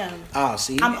Aquarius? I am. Oh,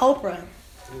 see, I'm Oprah.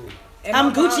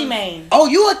 I'm Gucci Mane. Oh,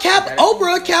 you a Kappa?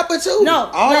 Oprah a Kappa too? No.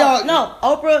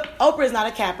 Oprah is not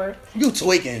a capper. You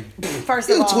tweaking. First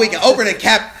of all, you tweaking. Oprah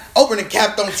done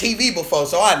capped on TV before,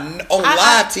 so on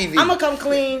live TV. I'm gonna come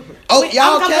clean. Oh,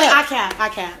 y'all cap. I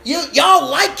cap. Y'all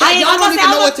like cap. Y'all don't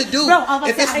even know what to do. Bro,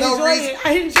 if it's no reason,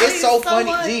 it's so funny.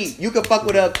 Much. Gee, you can fuck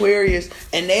with an Aquarius,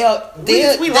 and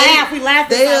we laugh.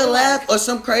 They'll laugh or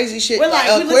some crazy shit.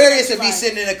 Like Aquarius would be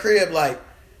sitting in a crib like.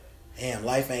 Damn,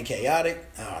 life ain't chaotic.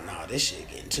 Oh no, this shit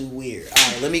getting too weird.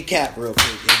 All right, let me cap real quick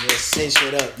and just set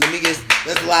shit up.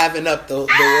 Let's liven up the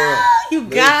world. You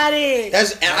got it.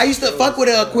 And I used to fuck with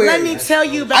an Aquarius. Let me tell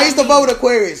you about. I used to fuck with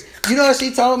Aquarius. You know what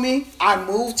she told me? I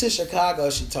moved to Chicago.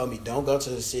 She told me don't go to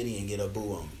the city and get a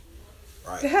boo on me.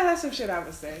 Right. That's some shit I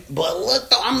would say. But look,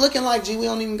 though, I'm looking like, G, we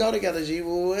don't even go together, G. We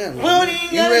don't even go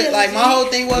together. Like, my whole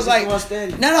thing was like,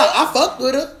 no, I fucked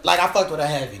with her. Like, I fucked with her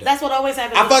heavy, though. That's what always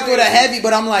happens. I fucked with her heavy,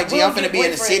 but I'm like, G, I'm finna be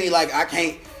in the city. Like, I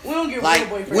can't. We don't get like,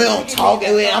 real boyfriends. We don't talk.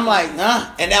 I'm like,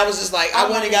 nah. And that was just like, I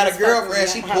went and got a girlfriend.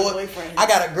 I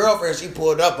got a girlfriend. She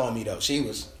pulled up on me, though. So you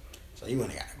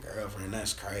went and got a girlfriend.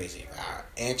 That's crazy.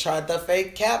 And tried the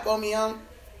fake cap on me,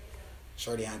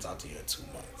 Shorty, I ain't talked to you in 2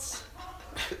 months.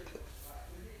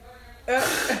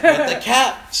 But the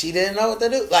cap, she didn't know what to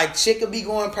do. Like, shit could be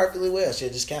going perfectly well.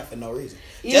 She'll just cap for no reason.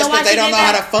 Just because they don't know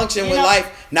how to function with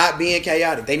life not being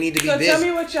chaotic. They need to be busy. So tell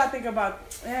me what y'all think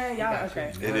about... y'all,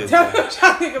 okay. Tell me what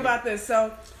y'all think about this.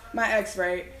 So, my ex,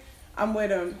 right? I'm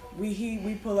with him.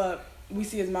 We pull up. We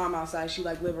see his mom outside. She,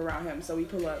 like, live around him. So, we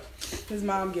pull up. His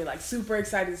mom get, like, super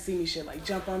excited to see me. Shit, like,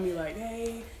 jump on me, like,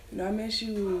 hey, I miss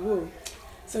you. Woo.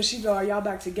 So, she go, are y'all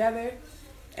back together?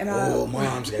 And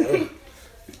mom's got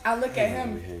I look at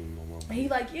him, and he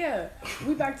like, yeah,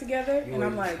 we back together. And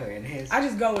I'm like, I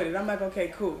just go with it. I'm like, okay,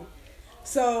 cool.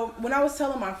 So when I was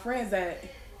telling my friends that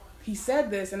he said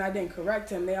this and I didn't correct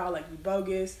him, they all like, you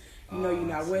bogus. You know, you're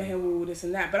not with him, woo, this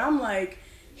and that. But I'm like,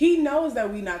 he knows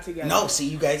that we not together. No, see,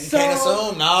 you guys, can't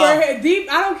assume. No. I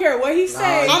don't care what he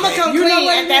said. I'm going to come clean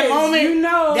at that moment.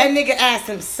 That nigga asked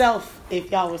himself if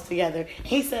y'all was together.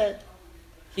 He said...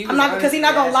 I'm not because he's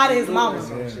not gonna lie to his mama.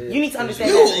 You need to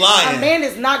understand. You lying. A man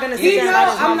is not gonna sit there and lie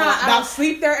to his mama. I don't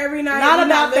sleep there every night. Not we're about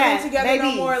not living that, together baby.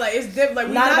 No more. Like it's different. Like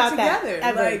we're not together.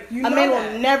 Ever. Like you a man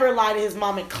will never lie to his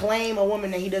mom and claim a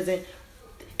woman that he doesn't.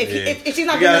 If she's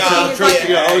not gonna tell the truth to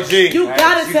your OG. You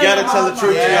gotta tell the truth to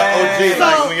your OG.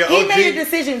 So when your OG, he made a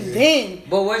decision then.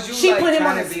 But was you she put him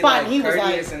on the spot and he was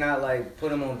like, and not like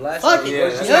put him on blast? Fuck it.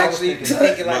 Was you actually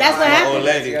thinking like that's what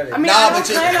happened. I mean, I don't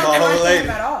plan on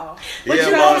never at all. But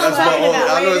you know what I'm talking about.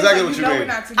 I know exactly what you mean.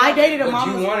 I dated a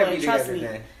mama's boy, trust me.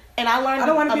 And I learned I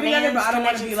don't want to be together, but I don't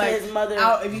want to be like his mother.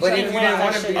 Out if you but if you didn't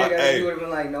want to be together, you would have been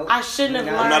like, no. I shouldn't have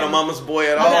learned. I'm not a mama's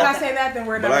boy at all. But if I say that, then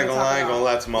we're not. But I ain't gonna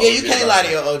lie to my OG. Yeah, you can't lie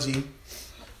to your OG.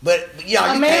 But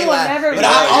yeah, you can't lie. But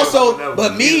I also,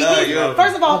 but me,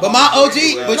 first of all, but my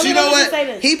OG, but you know what?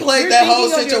 He played that whole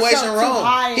situation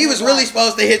wrong. He was really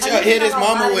supposed to hit his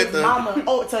mama with the.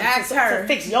 Ask her to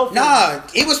fix your feelings. Nah,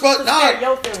 he was supposed.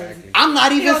 Nah, I'm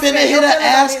not even finna hit her.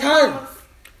 Ask her.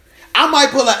 I might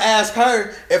pull a ask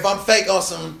her if I'm fake on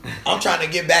some. I'm trying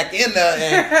to get back in there.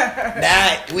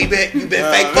 And you been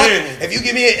fake fucking. If you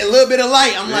give me a little bit of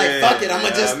light, I'm like, fuck it. I'm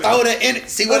gonna just throw the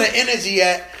see where the energy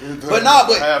at. But no,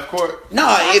 half court. No,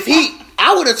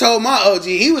 I would have told my OG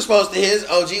he was supposed to hit his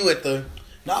OG with the.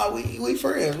 Nah, we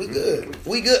friends. We good.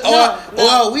 We good.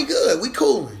 Oh, we good. We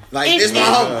coolin'. Like this my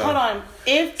homie. Hold on.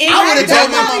 If I would have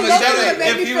told my mama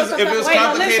if it was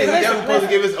complicated, he was supposed to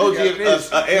give his OG an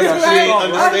answer she didn't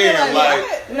understand.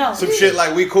 Like some shit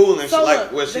like we cool and shit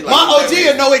like where she like. My OG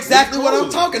will know exactly what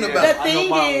I'm talking about. The thing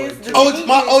is,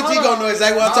 my OG gonna know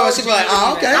exactly what I'm talking about. She be like,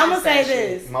 oh, okay. I'm gonna say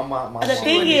this. The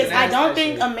thing is, I don't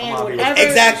think a man would ever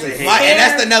exactly. And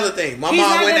that's another thing. My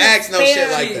mom wouldn't ask no shit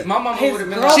like that. My mama would have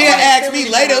been. She'd ask me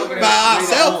later by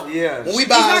herself. When we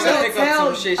by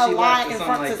ourselves. He's not gonna tell a lie in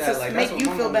front to make you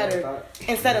feel better.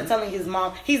 Instead of telling his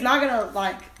mom, he's not gonna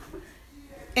like.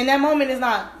 In that moment, it's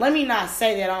not. Let me not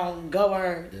say that I don't go with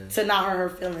her to not hurt her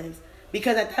feelings,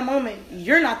 because at that moment,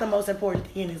 you're not the most important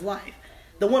thing in his life.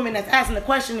 The woman that's asking the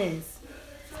question is.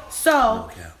 So,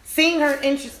 seeing her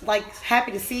interest, like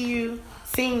happy to see you,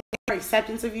 seeing her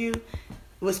acceptance of you,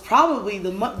 was probably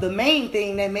the main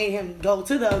thing that made him go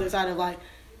to the other side of like,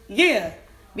 yeah,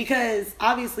 because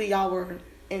obviously y'all were.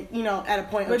 And, you know, at a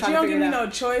point, but you don't give me no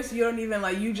choice. You don't even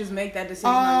like. You just make that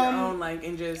decision on your own, like,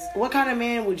 and just. What kind of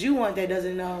man would you want that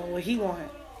doesn't know what he want?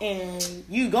 And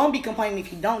you gonna be complaining if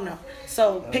you don't know.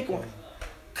 So pick one.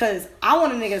 Cause I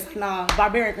want a nigga that's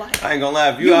barbaric life. I ain't gonna lie.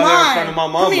 If you out here in front of my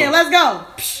mama, come here, let's go.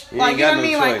 Like you know what I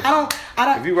mean? Like I don't.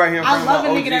 If you right here in front of my OG, I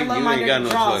love a nigga that love my dirty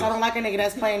draws. I don't like a nigga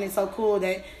that's playing it so cool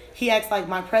that he acts like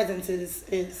my presence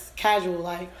is casual.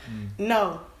 Like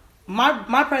no.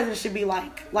 My presence should be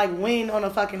like wind on a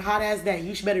fucking hot ass day.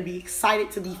 You should better be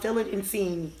excited to be feeling and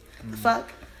seeing me. The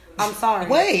fuck? I'm sorry.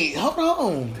 Wait, hold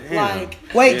on. Damn. Like,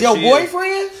 wait, your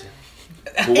boyfriend?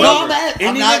 All that.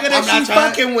 Any nigga that she's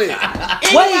fucking with.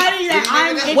 Anybody that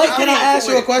I'm wait, can I ask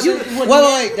you a question?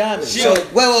 Wait, Diamond.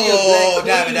 Wait,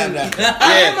 Diamond.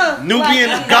 Yeah,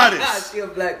 Nubian goddess. She a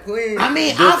black queen. I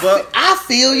mean, I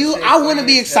feel you. I want to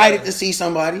be excited to see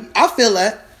somebody. I feel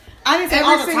that. I didn't say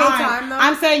all the time.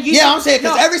 I'm saying you. Yeah, I'm saying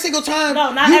because every single time.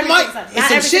 No, not every single time.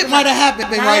 Some shit might have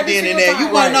happened right then and there.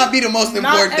 You might not be the most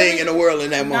important thing in the world in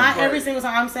that moment. Not every single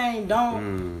time. I'm saying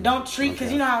don't treat,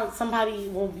 because you know how somebody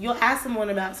you'll ask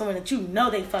someone about someone that you know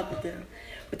they fuck with them,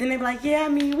 but then they be like, yeah, I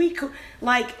mean we cool.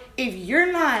 Like if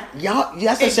you're not, y'all,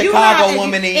 that's a Chicago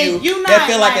woman in you that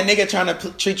feel like a nigga trying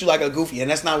to treat you like a goofy,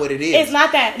 and that's not what it is. It's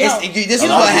not that. No. This is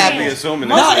what happens.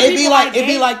 No, it be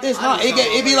like this. No,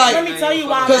 it be like. Let me tell you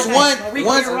why. Because once you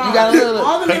got a little.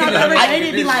 All the men I've ever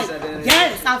dated be like,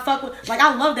 yes, I fuck with. Like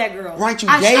I love that girl. Right, you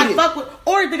dated. I fuck with.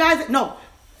 Or the guys that no.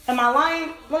 Am I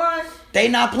lying? They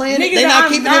not playing it. They not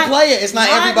keeping it playing. It's not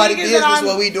everybody business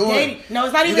what we doing. Dating. No,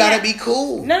 it's not even. You gotta that. be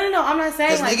cool. No. I'm not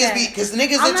saying like that. Because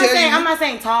niggas will tell you. I'm not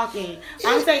saying talking.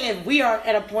 I'm saying if we are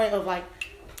at a point of like.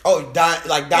 Oh,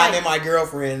 Diamond, my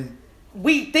girlfriend.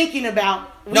 We thinking about.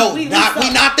 We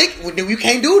not thinking. You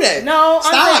can't do that. No,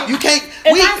 stop. You can't.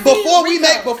 Before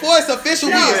it's official,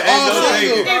 we is all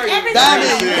single.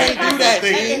 Diamond, you can't do that.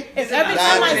 Every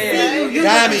time I see you,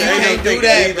 Diamond, you can't do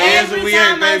that. Every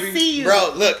time I see you,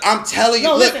 bro. Look, I'm telling you.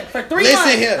 No, look, for 3 months.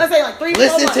 Listen here. Let's say like 3 months.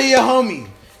 Listen to your homie.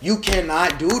 You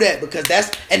cannot do that because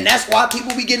that's why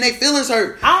people be getting their feelings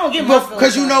hurt. I don't get my feelings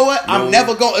because you know what? I'm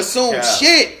never gonna assume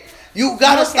shit. You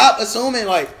gotta stop assuming.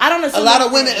 Like I don't assume. A lot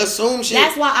of women assume shit.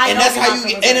 That's why and that's how you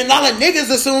get. And a lot of niggas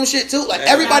assume shit too. Like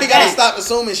everybody gotta stop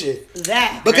assuming shit.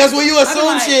 Because when you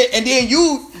assume shit and then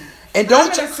you don't.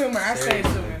 I'm an assumer. I say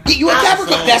assumer. You a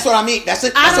Capricorn. That's what I mean. That's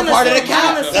a part of the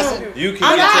Cap. You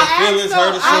can get your feelings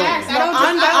hurt assuming.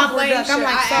 I'm like,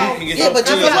 yeah, but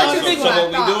you so what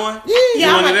we doing?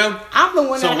 Yeah, one of them. I'm the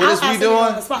one. So what is we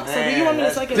doing? So do you want me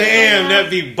to suck it? Damn,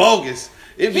 that'd be bogus.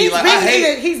 It'd be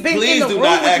like, he's been please in the do room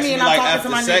not with ask me me and like I'm talking to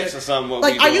my sex nigga. or something.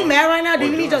 Like, are you mad right now? Do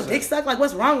you need your dick sucked? Like,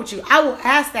 what's wrong with you? I will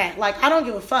ask that. Like, I don't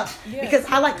give a fuck because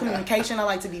I like communication. I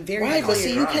like to be very clear. But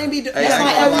see, you can't be. That's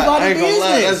not everybody's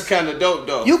business. That's kind of dope,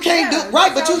 though. You can't do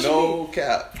right, but you. No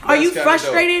cap. Are you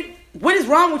frustrated? What is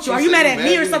wrong with you? Are you mad at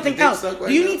me or something else?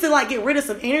 Do you need to like get rid of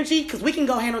some energy? Because we can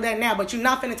go handle that now. But you're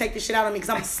not finna take this shit out of me because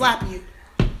I'm gonna slap you.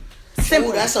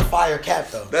 Simple. Ooh, that's a fire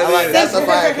cap though. That's a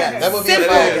fire cap. That would be a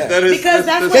fire cap. Because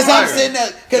I'm sitting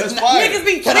there. Because niggas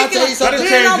be can I tell you something?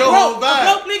 A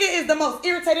broke nigga is the most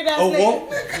irritated ass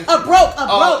nigga. A broke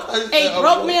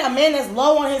man, a man that's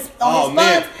low on his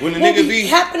funds. When the nigga be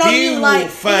capping on you like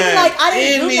I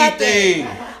didn't do anything.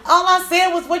 that. All I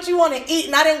said was what you want to eat,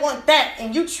 and I didn't want that,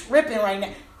 and you tripping right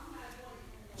now.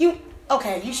 You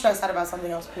stressed out about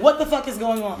something else. What the fuck is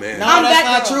going on? Man. No, that's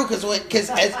not true. Because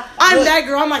I'm that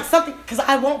girl. I'm like something because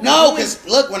I won't. No, because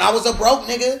look, when I was a broke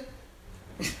nigga,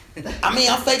 I mean,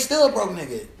 I'm still a broke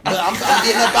nigga, but I'm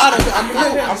getting up out of it. I'm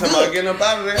good. I'm talking about getting up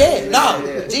out of there. Yeah,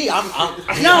 no, gee, I'm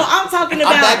talking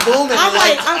about. I'm back booming.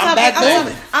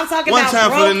 I'm talking one about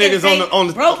time for the niggas on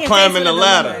the climbing the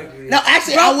ladder. No,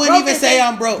 actually, I wouldn't even say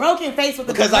I'm broke. Broken face with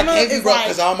the because I can't be broke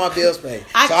because all my bills paid.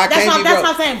 So I can't be broke. That's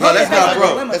what I'm saying. No, that's not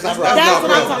broke. That's what I'm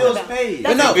talking about.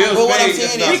 But no, what I'm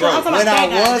saying is, when I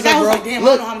was a broke, damn, I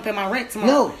don't know how to pay my rent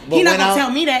tomorrow. No, he's not gonna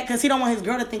tell me that because he don't want his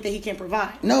girl to think that he can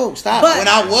provide. No, stop. When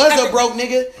I was a broke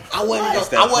nigga, I wasn't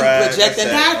projecting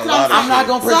that. I'm not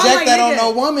gonna project that on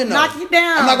no woman. Knock you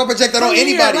down. I'm not gonna project that on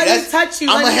anybody.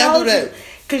 I'm gonna handle that.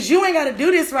 Cause you ain't gotta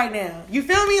do this right now. You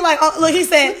feel me? Like, look, he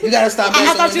said. You gotta stop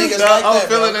messing with niggas like that. I'm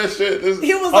feeling that shit.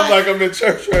 I'm like I'm in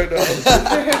church right now.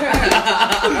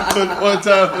 One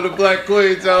time for the Black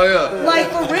Queens out here. Like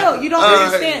for real, you don't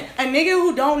understand. A nigga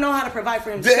who don't know how to provide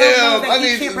for himself knows that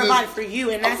he can't provide for you,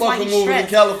 and that's why he's stressed.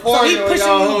 California, so he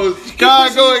pushing you.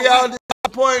 Chicago, y'all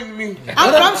disappointing me.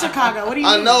 I'm from Chicago. What do you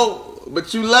mean? I know.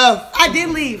 But you left. I did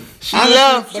leave. She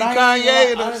left. She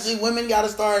Kanye. Honestly, women gotta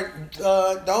start.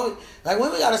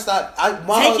 Women gotta stop.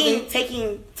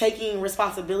 Taking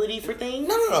responsibility for things.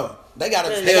 No. They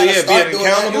gotta start being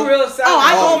accountable.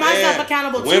 I hold myself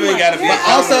accountable too. Women gotta be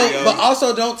accountable. But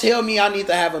also, don't tell me I need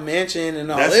to have a mansion and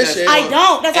all this shit. I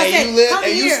don't. That's what I said.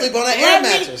 And you sleep on an air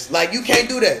mattress. Like you can't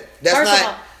do that. That's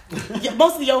not.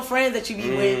 Most of your friends that you be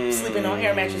with sleeping on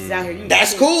air mattresses out here.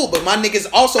 That's cool, but my niggas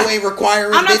also ain't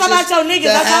requiring. I'm not talking about your niggas.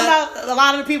 I'm talking about a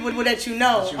lot of the people that you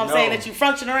know. I'm saying that you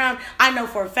function around. I know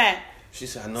for a fact. She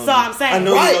said, "I know." So I'm saying, I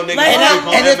know you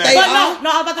niggas. And if they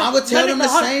I would tell them the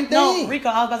same thing. No, Rico,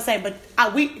 I was about to say, but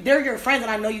they're your friends, and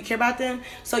I know you care about them.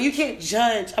 So you can't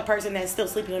judge a person that's still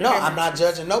sleeping on an air mattress. No, I'm not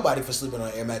judging nobody for sleeping on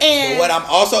an air mattress.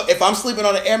 But if I'm sleeping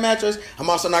on an air mattress, I'm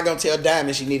also not gonna tell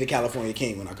Diamond she need a California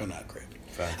King when I come out of crib.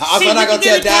 I'm also not gonna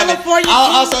tell Diamond.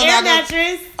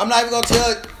 I'm not even gonna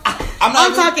tell.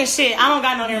 I'm talking shit. I don't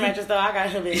got no air mattress though. I got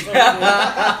a bitch.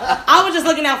 I was just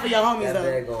looking out for your homies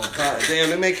though. Damn,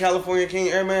 they make California King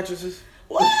air mattresses.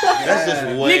 What? That's just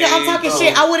way. Nigga, I'm talking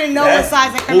shit. I wouldn't know what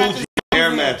size air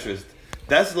mattress.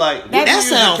 That's like that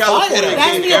sounds fire.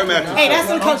 That's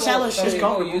some Coachella shit.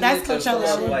 That's Coachella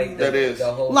shit. Like that is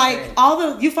like all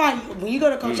the you find when you go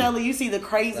to Coachella, you see the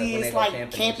craziest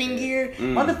like camping gear.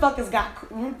 Motherfuckers got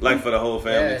like for the whole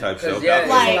family type show. Yeah,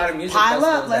 like pile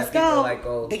up, let's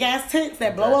go. Big ass tents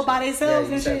that blow up by themselves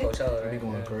and shit.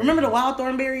 Remember the Wild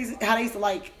Thornberries? How they used to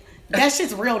like. That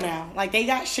shit's real now. Like they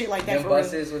got shit like that for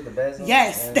buses real. With the best.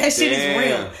 Yes, that shit is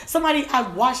real. I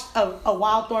watched a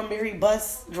Wild Thornberry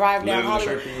bus drive down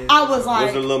Hollywood. I was like,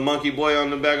 was the little monkey boy on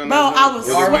the back of that? I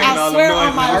swear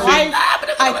on my life,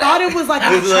 I thought it was like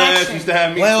an attraction. Used to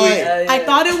have me I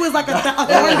thought it was like a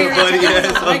Thornberry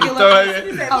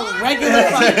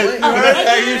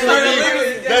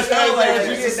That's how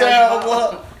used to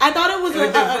sound. I thought it was an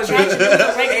attraction.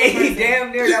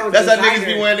 Damn near that was. That's how niggas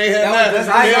be wearing their hair now.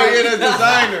 Hell yeah, that's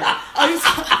designer.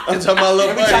 I'm talking about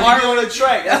little buddy. On the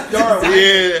track. That's Darwin.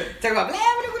 Yeah. Talking about.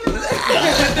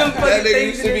 That nigga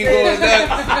used to be going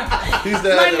nuts. He's the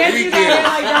nephew's hair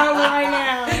like Darwin right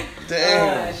now.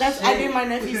 Damn. I did my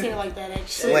nephew's hair like that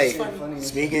actually. Wait,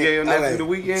 speaking of your nephew the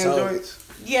weekend joints.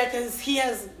 Yeah,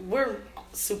 because we're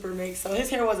super mixed, so his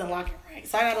hair wasn't locking right.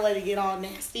 So I gotta let it get all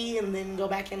nasty and then go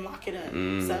back and lock it up.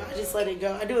 So I just let it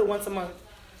go. I do it once a month.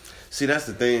 See, that's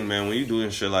the thing, man. When you doing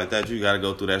shit like that, you gotta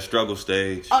go through that struggle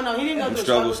stage. Oh no, he didn't go through the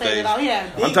struggle stage at all. Yeah,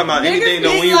 I'm talking about anything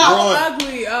though when you're growing.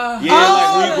 Ugly. Like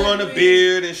when you growing a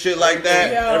beard and shit like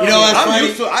that. You know what's funny?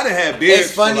 Used to, I didn't have beards.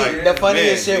 It's funny. The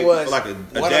funniest shit was like a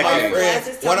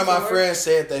one of my friends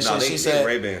said that shit.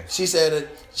 She said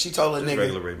she told a nigga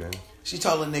regular Ray-Ban. She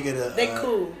told a nigga to. They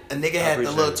cool. A nigga had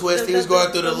the little twist. He was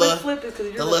going through the little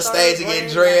stage of getting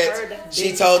dreads.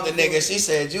 She told the nigga, she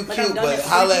said, "You cute, but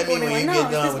holla at me when you get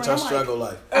done with your struggle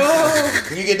life.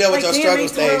 When you get done with your struggle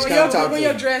stage, come talk to me. When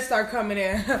your dreads start coming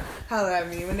in, holla at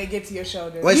me when they get to your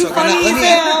shoulders. Wait, so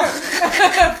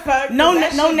no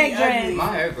neck dreads.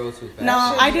 My hair grows too fast. No,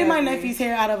 I did my nephew's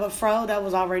hair out of a fro that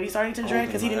was already starting to dread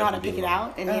because he didn't know how to pick it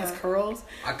out and he has curls.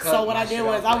 So what I did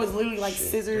was I was literally like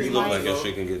scissors. You look like your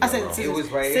shit can get I said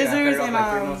scissors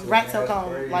and rat tail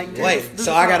comb. Like, wait,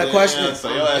 so I got a question.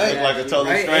 So your ass look like a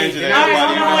total stranger. Then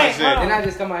I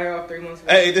just cut my hair off 3 months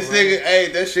ago. Hey, this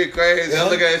nigga, that shit crazy. I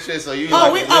look at that shit. So you this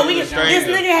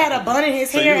nigga had a bun in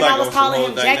his hair, and I was calling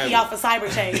him Jackie off of Cyber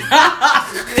Chase.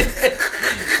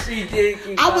 She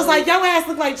did. I was like, your ass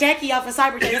look like Jackie off of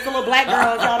Cyber Chase. It's a little black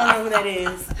girl. If y'all don't know who that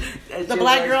is, the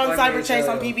black girl in Cyber Chase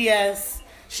on PBS.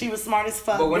 She was smart as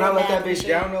fuck. But when I let that bitch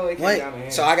down, though, it came down my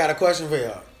hand. So I got a question for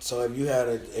y'all. So if you had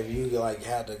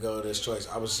to go this choice,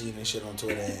 I was seeing this shit on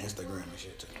Twitter and Instagram and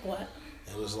shit too. What?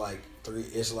 It was like three.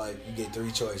 It's like you get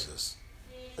 3 choices.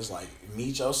 It's like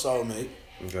meet your soulmate.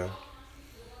 Okay.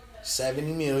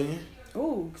 70 million.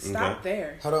 Ooh, stop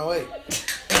there. Hold on, wait.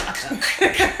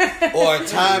 Or a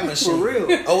time machine. For real.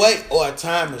 Oh wait, or a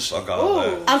time machine.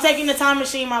 Ooh, I'm taking the time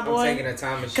machine, my boy. I'm taking a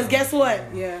time machine. Cause guess what?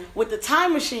 Yeah. With the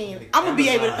time machine, I'm gonna be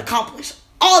able to accomplish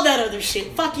all that other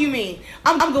shit. Fuck you mean?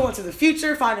 I'm going to the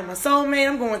future, finding my soulmate.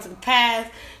 I'm going to the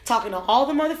past, talking to all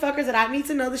the motherfuckers that I need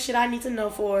to know the shit I need to know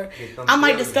for. I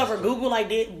might discover Google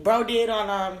like bro did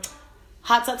on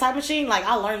Hot Tub Time Machine. Like,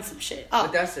 I learned some shit.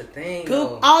 But that's the thing,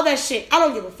 Google, all that shit. I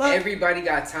don't give a fuck. Everybody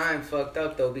got time fucked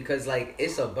up, though, because, like,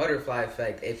 it's a butterfly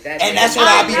effect. If that and that's what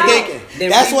I be thinking.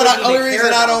 That's what only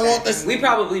reason I don't want this. We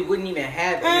probably wouldn't even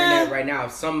have internet right now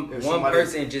if one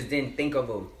person just didn't think of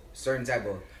a certain type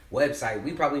of website.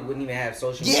 We probably wouldn't even have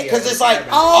social media. Yeah, because it's like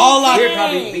all I would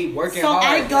probably be working hard. So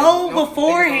I go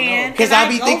beforehand. Because I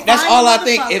be think that's all I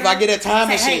think. If I get a time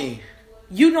machine.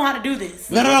 You know how to do this.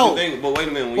 No. But wait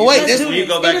a minute. When you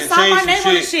go back and change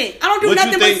some shit, I don't do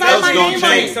nothing but sign my name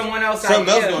on it. Someone else gonna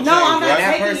change. No, I'm not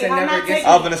taking it.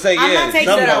 I was gonna say,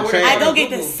 I go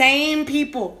get the same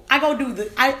people. I go do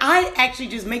I actually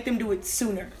just make them do it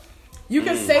sooner. You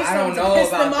can say something to piss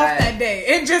them off that day.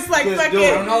 It just like fucking.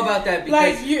 I don't know about that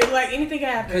because like anything can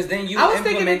happen. Because then you I was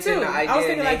thinking it too. The idea I was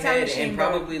thinking like time machine, and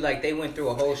probably like they went through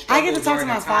a whole struggle. I get to talk to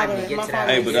my father.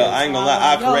 Hey, but I ain't gonna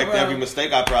lie. I correct every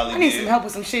mistake I probably did. I need some help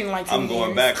with some shit in like 2 years. I'm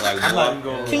going back like what?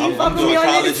 Can you fuck with me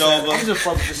on this? I'm just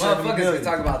fuck with the 70 motherfuckers million. can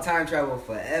talk about time travel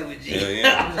forever, G.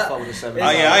 Yeah. I'm just fuck with the 70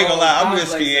 million. I ain't gonna lie. I'm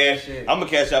risky, yeah. I'm gonna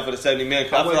cash out for the 70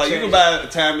 million. I feel like you can buy a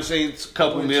time machine,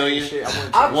 couple million.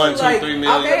 1, 2, 3 million.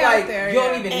 I feel like you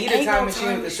don't even need a time machine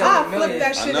with the 70 million.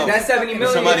 That 70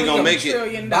 million. Somebody gonna make it.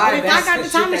 If I got the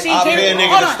time machine, if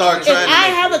I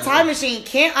have a time machine,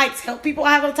 can't I tell people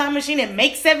I have a time machine and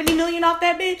make 70 million off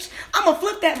that bitch? I'm gonna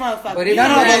flip that motherfucker. But if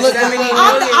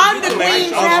I'm the green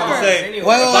trapper. If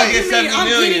I get 70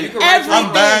 million,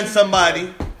 I'm buying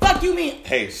somebody. Fuck you mean?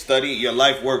 Hey, study your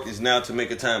life work is now to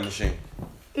make a time machine.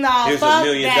 Nah, here's fuck $1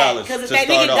 million that. Because if that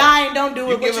nigga die and don't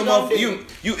do it, what you gonna do?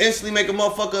 You instantly make a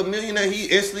motherfucker a millionaire. He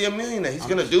instantly a millionaire. He's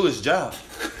gonna do his job.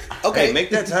 Okay, hey, make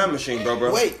that time machine, bro.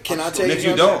 Wait, can I tell you? If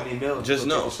you don't, just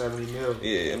know. 70 mil.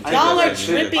 Yeah, y'all are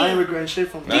tripping. I ain't regretting shit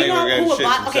from that. Do you know who would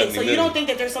buy? Okay, so you don't think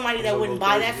that there's somebody that wouldn't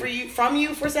buy that from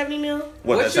you for 70 mil?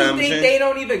 What you think they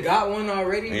don't even got one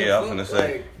already? Yeah, I was gonna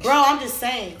say. Bro, I'm just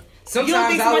saying. Sometimes you don't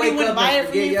think somebody would buy it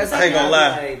for you? I ain't gonna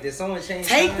lie. Did someone change?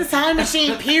 Take the time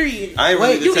machine. Period. I ain't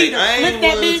willing to take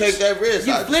that risk.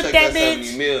 You flip that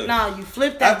bitch. Nah, you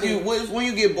flip that bitch. When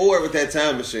you get bored with that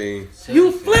time machine,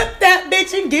 you flip that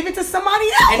bitch and give it to somebody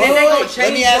else. And then they gonna change.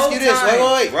 Let me ask you this.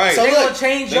 Wait. Right. So they gonna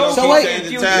change your. So wait.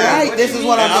 Right. This is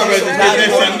what I'm saying.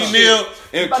 That 70 mil.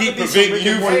 And keep preventing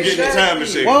you from getting the time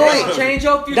machine. Wait. Change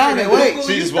your future. Diamond, wait.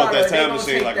 She just want that time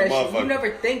machine like a motherfucker. You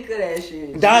never think of that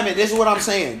shit. Diamond, this is what I'm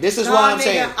saying. This is what I'm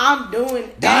saying. I'm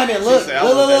doing. Diamond, look.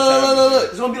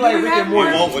 It's gonna be like Rick and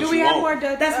Morty. Do we have more?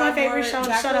 That's my favorite show.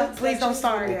 Shut up. Please don't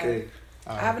start. Okay.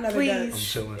 I have another. Please. I'm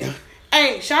chilling.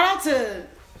 Hey, shout out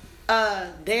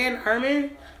to Dan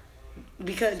Harmon.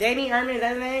 Because Danny Harmon, is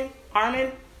that his name?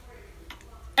 Harmon?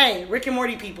 Hey, Rick and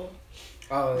Morty people.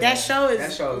 Oh, that show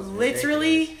is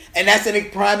literally ridiculous. And that's a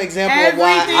prime example of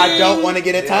why I don't want to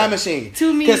get a time machine.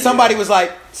 To me, because somebody was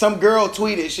like, some girl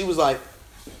tweeted, she was like,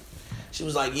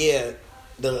 yeah,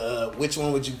 the which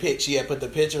one would you pick? She had put the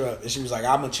picture up, and she was like,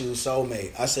 I'm gonna choose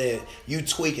soulmate. I said, you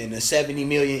tweaking? The 70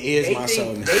 million is my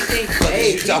soulmate. They think,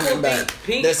 hey, you talking about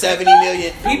Pink, the 70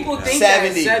 million. People think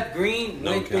 70. That Seth Green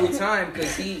went through time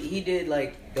because he did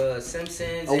like the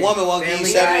Simpsons. A woman won't give you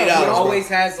 $70. He always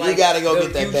has like you gotta go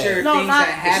get that back. No, not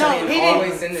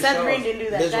always in the Seth Green didn't do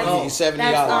that. This one give you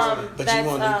 $70,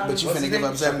 but you finna give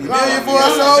up 70 million million for a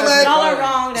soulmate. Y'all are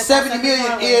wrong. 70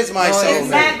 million is my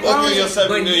soulmate. Look at your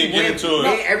 70 million, get into it. Look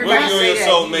at your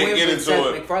soulmate, get into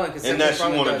it. And now she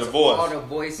want a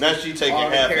divorce. Now she taking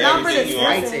half everything you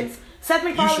own. Seth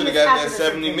MacFarlane. You should have got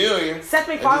that $70 million. Seth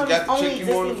MacFarlane is only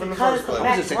existing because of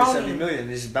I was just taking $70 million.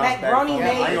 This is bounce back. I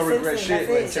ain't gonna regret shit.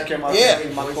 Like, take care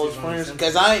of my close friends.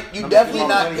 Because you definitely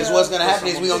not. Because what's gonna happen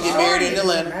is we gonna get married in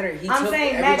Atlanta. I'm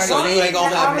saying Mac. So you ain't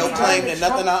gonna have no claim to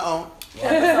nothing I own. You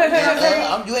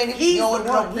don't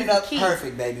want to up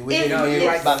perfect, baby. We get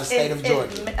married by the state of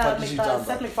Georgia.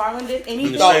 Seth MacFarlane did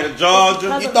anything. The state of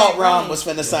Georgia. You thought Ron was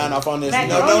finna sign off on this?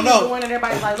 No. One and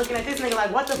everybody's like looking at this nigga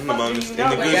like, what the fuck do you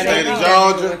know? In the good state of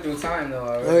Georgia. Went through time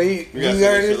though. You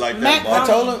heard it? Like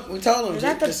We told him.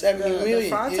 The $70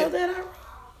 million.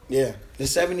 Yeah, the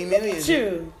 $70 million.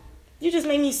 Dude, you just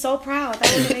made me so proud.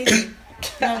 That was amazing.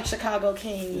 Young Chicago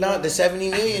King. No, the $70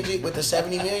 million G. With the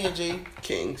 $70 million G,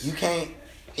 Kings. You can't.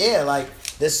 Yeah, like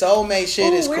the soulmate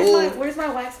shit is cool. Where's my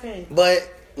wax pen? But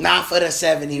not for the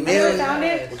 $70 million. Found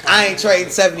it? I ain't trading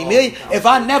 $70 million. If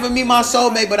I never meet my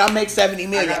soulmate, but I make $70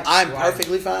 million, I'm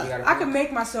perfectly fine. I could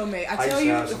make my soulmate. I tell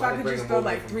you, if I could just throw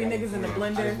like 3 niggas in the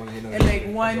blender and make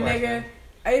one nigga.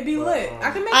 It'd be lit.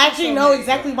 I actually know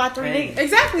exactly why 3 niggas.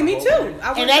 Exactly, me too.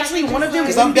 And actually, one of them.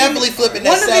 Because I'm definitely flipping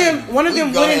that 7. One of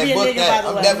them wouldn't be a nigga, by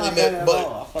the way. I'm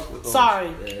definitely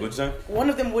sorry. What's that? One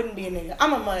of them wouldn't be a nigga.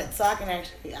 I'm a mutt, so I can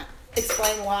actually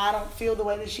explain why I don't feel the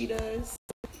way that she does.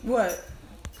 What?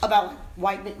 About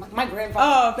white men. My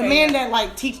grandfather. The man that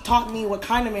taught me what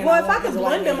kind of man. Well, if I could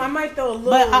blend them, I might throw a little.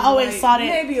 But I always saw that.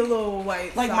 Maybe a little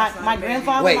white. Like my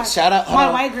grandfather. Wait, shout out. My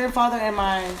white grandfather and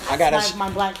my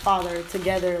black father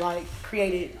together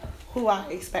created who I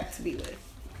expect to be with.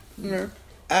 Yeah.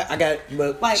 I got,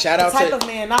 but shout out to of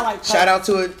man, not like shout out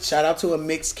to a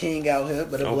mixed king out here,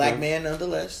 but a black man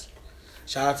nonetheless.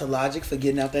 Shout out to Logic for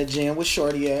getting out that jam with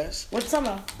shorty ass. What's talking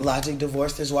about? Logic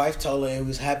divorced his wife, told her he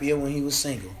was happier when he was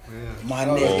single. Yeah. My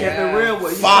nigga. Kept it real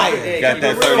with you. Fire. Got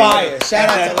that 30. Fire. Shout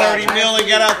out to 30 million,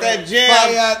 got out that jam.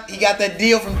 Fire. He got that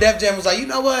deal from Def Jam. Was like, you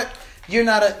know what? You're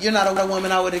not a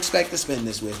woman I would expect to spend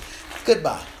this with.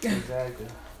 Goodbye. Exactly.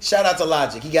 Shout out to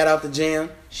Logic. He got out the jam.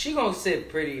 She gonna sit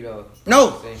pretty though.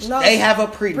 No, they have a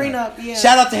prenup. Yeah.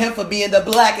 Shout out to him for being the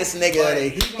blackest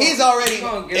nigga. He's already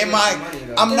in my.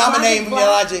 I'm nominating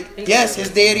Logic. Yes, his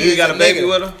daddy is. You got a baby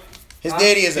with her? His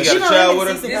daddy is a. You got a child with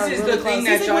her? This is the thing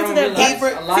that y'all don't realize.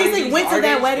 Cece went to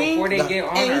that wedding and he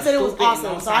said it was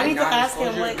awesome. So I need to ask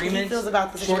him what he feels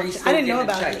about the situation. I didn't know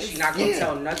about it. She's not gonna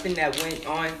tell nothing that went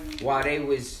on while they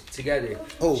was together.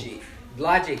 Oh.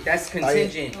 Logic, that's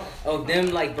contingent of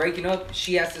them breaking up.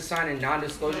 She has to sign a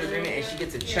non-disclosure agreement, and she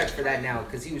gets a check for that now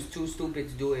because he was too stupid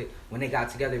to do it when they got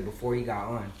together before he got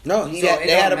on. No, they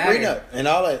had a prenup and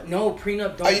all that. No,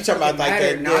 prenup don't. You talking about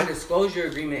matter. Non-disclosure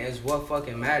agreement is what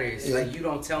fucking matters. Yeah. You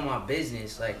don't tell my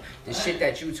business. The shit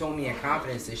that you told me in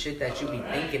confidence, the shit that you be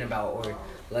thinking about, or the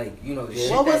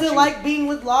shit. What was it like being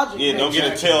with Logic? Yeah, don't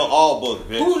get a tell all book,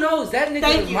 bitch. Who knows? That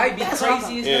nigga might be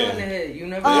crazy as hell in the head. You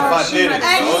never know. If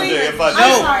I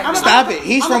did stop it.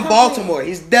 He's from Baltimore.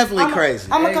 He's definitely crazy.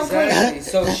 I'm gonna come clean.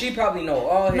 So she probably know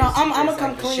all his. No, I'm gonna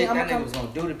come clean. I'm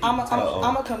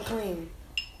gonna come clean.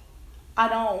 I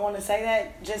don't want to say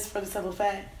that just for the simple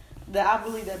fact that I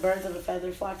believe that birds of a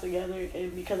feather flock together,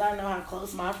 and because I know how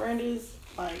close my friend is,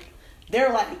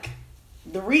 they're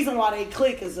the reason why they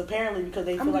click is apparently because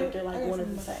they feel like they're one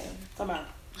and the same. Talking about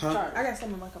Charles. I got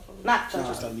some in my cup. Not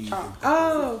Charles.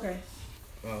 Oh, okay.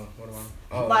 Oh, what do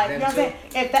I? You know what I'm saying?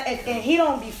 And he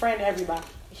don't befriend everybody.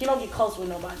 He don't get close with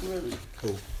nobody really.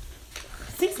 Cool.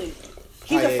 Cece.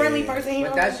 He's a friendly person.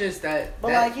 But that's just that.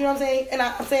 But you know what I'm saying? And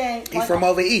I'm saying he's from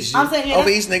over east. I'm saying over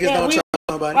east niggas don't trust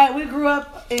nobody. Right, we grew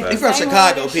up. He's from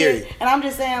Chicago. Period. And I'm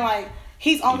just saying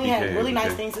he's only had really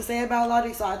nice things to say about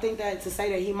Logic, so I think that to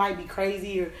say that he might be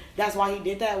crazy or that's why he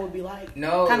did that would be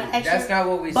no, kind of extra. That's not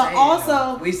what we saying. But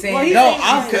also, we saying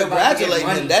I'm congratulating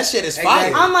him. That shit is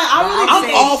fire. I'm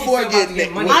all for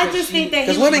getting money. I just think that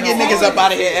because women get niggas up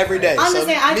out of here every day. I'm just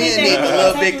saying, I think that the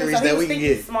little victories that we can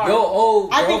get.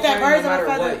 I think that birds of a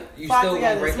feather you still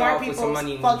gonna break smart off with some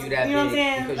money when you that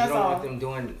big because you don't want them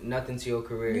doing nothing to your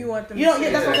career. You want them. That's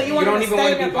what I'm saying. You don't even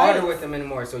want to be bothered with them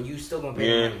anymore, so you still gonna pay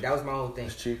the money. That was my whole thing.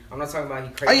 I'm not talking about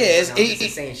he crazy. Oh yeah,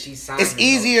 it's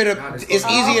easier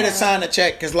to sign a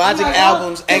check because Logic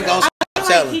albums ain't gonna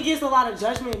sell. He gets a lot of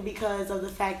judgment because of the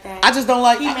fact that I just don't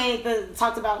like he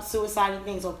talked about suicide and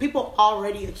things. So people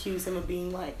already accuse him of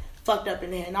being fucked up in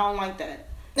the head, and I don't like that.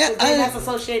 Yeah, that's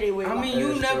associated with. I mean,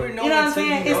 you never know. You know what I'm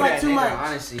saying? It's too much.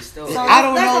 Honestly, still. So I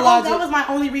don't know Logic. That was my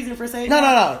only reason for saying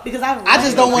no. Because I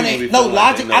just don't want to. No,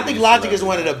 Logic. I think Logic is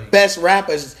one of the best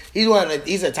rappers.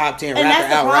 He's a top 10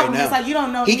 rapper out right now. It's you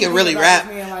don't know. He can really rap.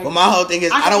 But my whole thing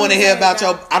is, I don't want to hear about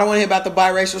I don't want to hear about the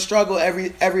biracial struggle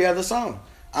every other song.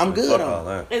 I'm good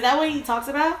on. Is that what he talks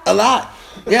about? A lot.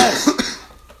 Yes.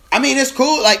 I mean, it's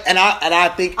cool. Like, and I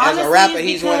think honestly, as a rapper,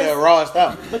 he's one of the rawest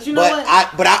stuff. But you know what?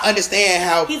 I understand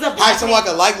how someone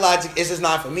can like Logic. It's just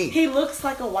not for me. He looks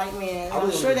like a white man.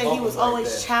 I'm sure that he was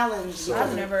always challenged. So,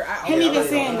 I've never. Him even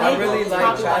saying, I really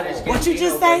like Childish. What you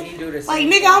just say? Like,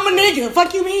 nigga, I'm a nigga.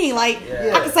 Fuck you mean? Like,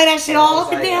 I can say that shit all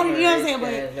up and down. You know what I'm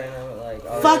saying?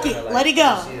 But fuck it, let it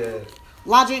go.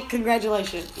 Logic,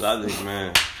 congratulations. Logic,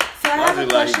 man. So I have a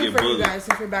question for you guys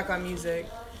since we're back on music.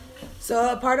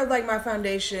 So a part of like my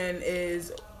foundation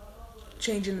is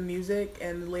changing the music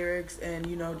and the lyrics and,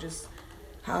 you know, just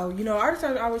how, you know, artists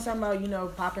are always talking about, you know,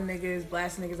 popping niggas,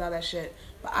 blasting niggas, all that shit.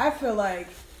 But I feel like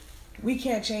we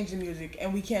can't change the music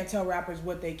and we can't tell rappers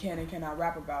what they can and cannot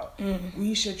rap about. Mm-hmm.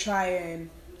 We should try and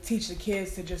teach the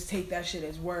kids to just take that shit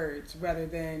as words rather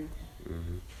than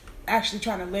actually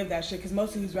trying to live that shit, because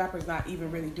most of these rappers not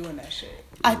even really doing that shit.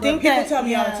 I think people tell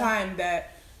me all the time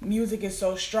that music is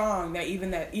so strong that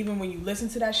even when you listen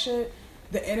to that shit,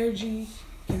 the energy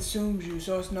consumes you,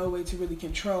 so it's no way to really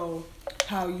control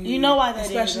how you know why that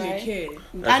especially is, right? A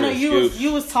kid. I know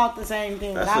you was taught the same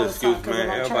thing. That's an excuse, man.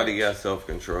 Everybody got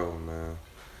self-control, man.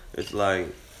 It's like,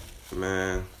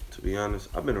 man, to be honest,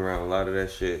 I've been around a lot of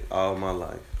that shit all my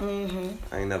life.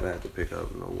 I ain't never had to pick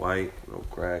up no white, no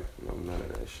crack, no none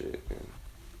of that shit. And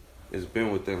it's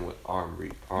been with them with arm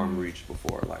reach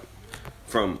before, like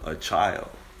from a child.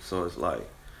 So it's like,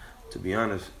 to be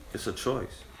honest, it's a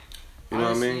choice. You know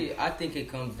Honestly, what I mean? I think it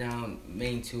comes down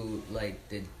mainly to like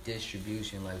the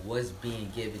distribution, like what's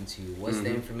being given to you, what's the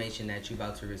information that you're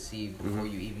about to receive before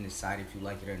you even decide if you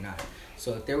like it or not.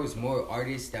 So if there was more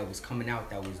artists that was coming out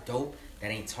that was dope, that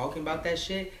ain't talking about that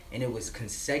shit, and it was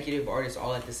consecutive artists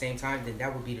all at the same time, then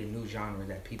that would be the new genre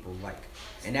that people like.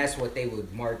 And that's what they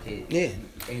would market. Yeah.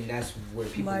 And that's where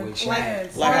people would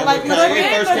chat. Like when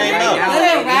Kanye first came out.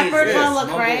 The rapper called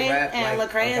Lecrae, and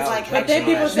Lecrae is like... But then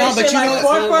people say shit like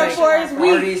 444 is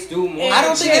weak. Artists do more. I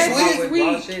don't think it's weak.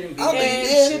 I don't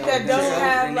think shit that don't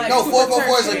have like... No,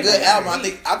 444 is a good album.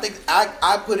 I think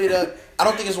I put it up... I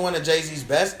don't think it's one of Jay-Z's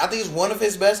best. I think it's one of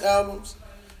his best albums.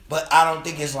 But I don't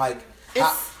think it's like...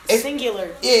 It's singular.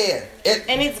 Yeah.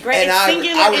 And it's great. And it's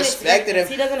singular. I respected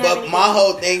him. But my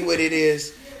whole thing with it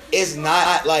is, it's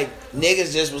not like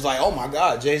niggas just was like, oh my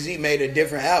God, Jay-Z made a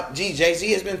different album.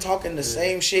 Jay-Z has been talking the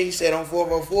same shit he said on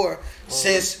 444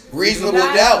 since Reasonable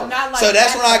Doubt. So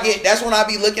that's when I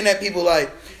be looking at people like,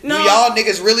 do y'all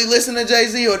niggas really listen to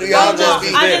Jay-Z or do y'all just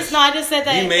be... I just said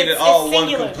that. You made it all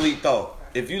one complete thought.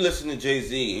 If you listen to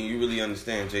Jay-Z and you really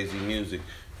understand Jay-Z music,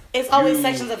 it's always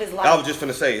sections of his life. I was just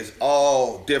gonna say it's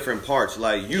all different parts.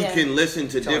 Like you can listen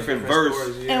to different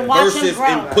verses and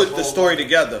put the story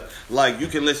together. Like you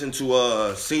can listen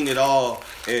to "Seen It All"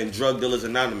 and "Drug Dealers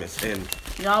Anonymous," and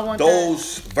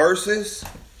those verses.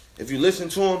 If you listen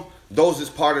to them, those is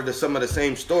part of some of the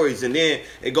same stories, and then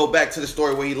it go back to the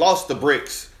story where he lost the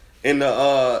bricks in the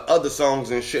other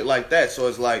songs and shit like that. So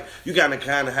it's like you gotta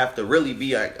kind of have to really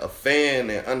be like a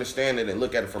fan and understand it and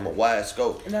look at it from a wide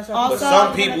scope. But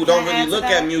some people don't really look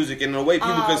at music, and the way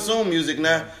people consume music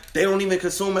now, they don't even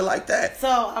consume it like that. So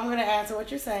I'm gonna answer what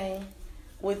you're saying.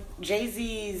 With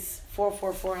Jay-Z's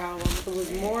 444 album, it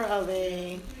was more of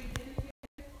a,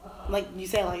 like you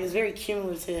said, like it's very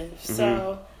cumulative.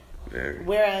 So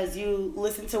whereas you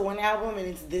listen to one album and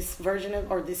it's this version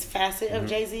of or this facet of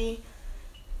Jay-Z,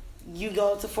 you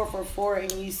go to 444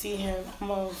 and you see him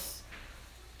almost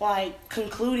like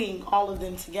concluding all of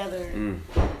them together.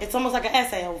 It's almost like an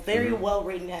essay, a very well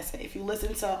written essay. If you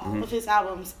listen to all of his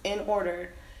albums in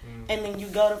order and then you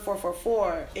go to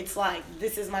 444, it's like,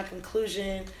 this is my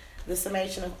conclusion, the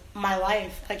summation of my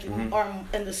life, like or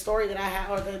in the story that I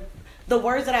have, or the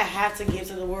words that I have to give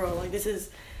to the world. Like this is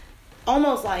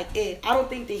almost like it. I don't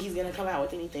think that he's gonna come out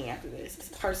with anything after this,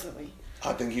 personally.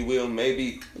 I think he will,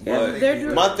 maybe. But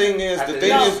my thing is, the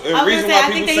reason why people say this, I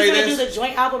think he's gonna do the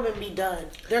joint album and be done.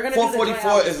 They're gonna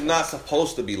 444 is not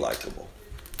supposed to be likable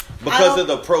because of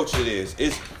the approach it is.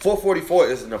 444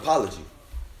 is an apology.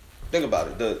 Think about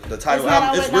it. The title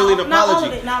album is really an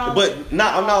apology.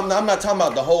 I'm not talking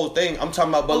about the whole thing. I'm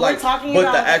talking about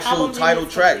the actual title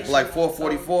track, like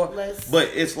 444.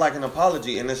 But it's like an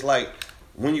apology, and it's like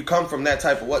when you come from that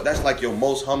type of that's like your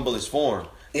most humblest form.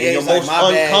 In your most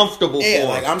uncomfortable form.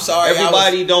 Like, I'm sorry.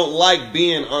 Everybody don't like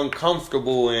being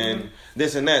uncomfortable and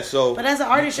this and that. So, but as an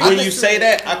artist, when you say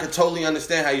that, I could totally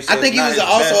understand how you say. I think he was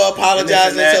also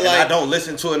apologizing to I don't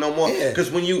listen to it no more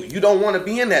because when you don't want to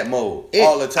be in that mode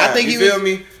all the time. I think you feel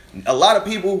me? A lot of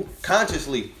people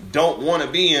consciously don't want to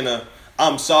be in a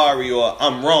I'm sorry or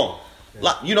I'm wrong.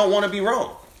 You don't want to be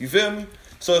wrong. You feel me?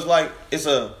 So it's like it's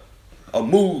a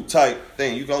mood type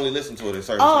thing. You can only listen to it at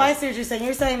certain times. I see what you're saying.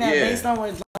 You're saying that based on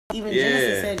what even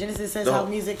Genesis says how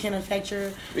music can affect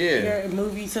your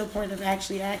movie to the point of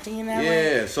actually acting in that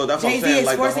way. Yeah, so that's what I'm saying. Jay-Z is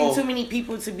like forcing too many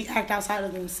people to act outside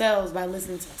of themselves by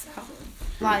listening to this album.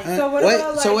 Like, so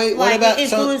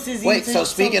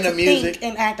speaking of music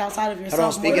and act outside of yourself.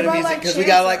 Hold on, speaking of music, because we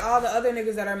got like all the other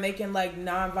niggas that are making like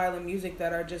non-violent music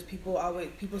that are just people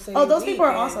say. Oh, those people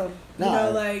are awesome. You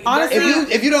know, like honestly,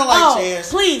 if you don't like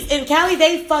Chance, please. In Cali,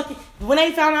 they fucking when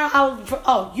they found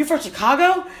out you're from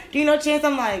Chicago. Do you know Chance?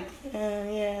 I'm like, yeah,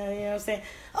 you know what I'm saying.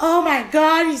 Oh my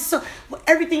God, he's so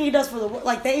everything he does for the world.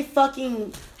 Like they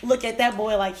fucking look at that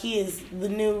boy like he is the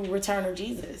new return of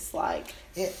Jesus. Like.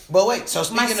 Yeah, but wait. So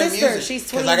speaking of music,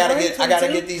 because I gotta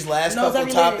get these last couple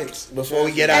topics before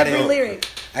we get out of here.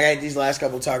 I gotta get these last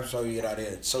couple topics before we get out of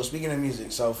here. So speaking of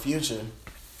music, so Future,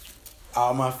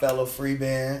 all my fellow free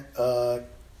band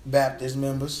Baptist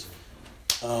members,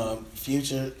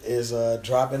 Future is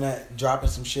dropping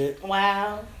some shit.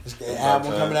 Wow. The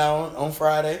album coming out on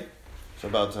Friday. It's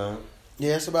about time.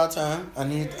 Yeah, it's about time. I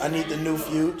need the new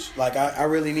Future. Like I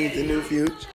really need the new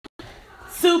Future.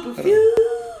 Super Future.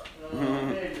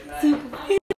 I'm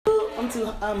too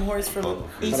hoarse from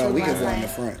Eastern we can last go night. in the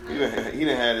front. He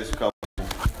done had his couple.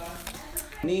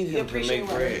 Need him to make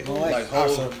bread. Like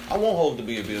Hov. I want Hov to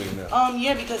be a billionaire.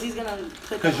 Yeah, because he's gonna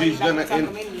put the money back in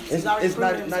communities. It's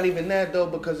not even that though,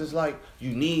 because it's like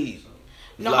you need.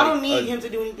 No, I don't need him to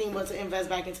do anything but to invest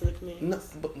back into the community.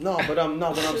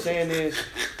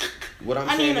 What I'm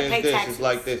saying is this. It's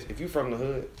like this. If you from the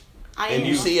hood. And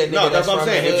you see a nigga that's what I'm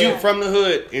saying. If you from the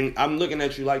hood, and I'm looking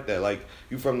at you like that, like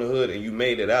you from the hood and you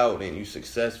made it out and you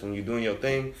successful and you doing your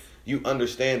thing, you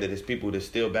understand that there's people that's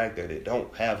still back there that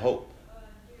don't have hope.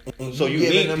 And so you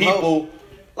need people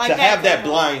to have that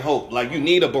blind hope. Like you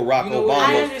need a Barack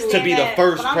Obama to be the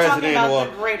first president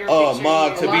or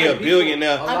Mog to be a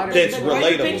billionaire that's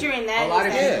relatable. A lot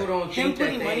of people don't think that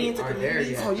putting money into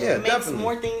communities makes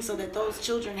more things so that those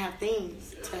children have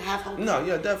things to have hope. No,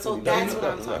 yeah, definitely. So that's what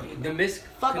I'm talking about. The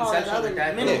fuck all that other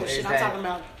minimal shit I'm talking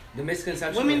about. The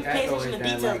misconception women pay attention to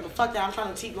details, but fuck that. I'm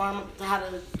trying to teach them how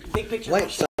to big picture. Wait,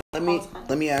 so let me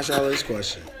ask y'all this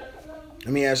question.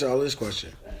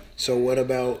 So what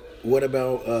about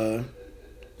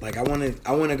like I want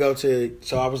to go to.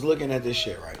 So I was looking at this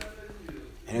shit, right,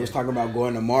 and it was talking about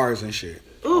going to Mars and shit.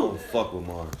 Ooh, fuck with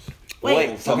Mars.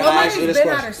 Wait, so can I ask you this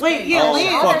question? Wait, yeah,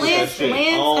 Lance, I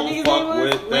don't fuck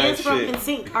with that from shit.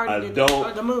 NSYNC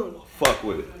or the moon. Fuck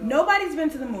with it. Nobody's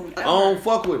been to the moon. I don't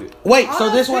fuck with it. Wait, all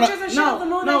so this one?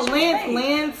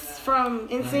 Lance from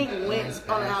NSYNC went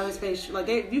on a space trip. Like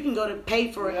you can go to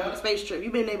pay for a space trip.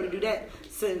 You've been able to do that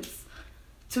since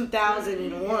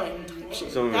 2001.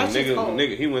 So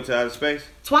nigga, he went to outer space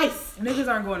twice. Niggas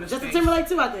aren't going to space. Justin Timberlake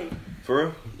too, I think. For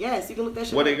real? Yes, you can look that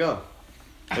shit. Where they go?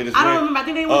 I don't remember. I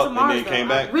think they went to Mars. And then came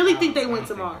back? I really think they went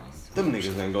to Mars. Them niggas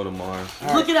didn't go to Mars.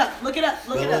 Right. Look it up.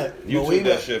 You took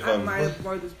that shit from me.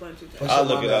 I'll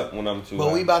look it up when I'm too high.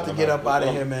 But we about to get up out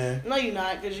of here, man. No, you're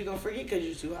not, because you're going to forget because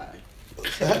you're too high.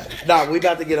 Nah, we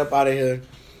about to get up out of here.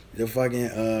 The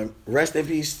fucking, rest in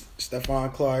peace,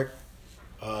 Stephon Clark.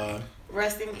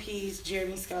 Rest in peace,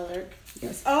 Jeremy Sculler.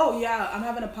 Yes. Oh, yeah, I'm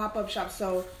having a pop-up shop.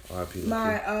 So,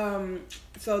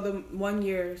 so the 1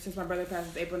 year since my brother passed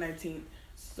is April 19th.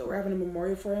 So we're having a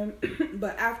memorial for him.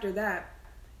 But after that,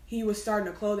 he was starting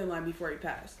a clothing line before he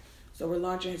passed. So we're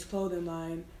launching his clothing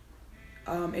line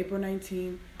April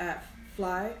 19th at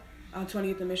Fly on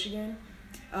 20th in Michigan.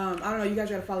 I don't know. You guys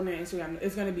gotta follow me on Instagram.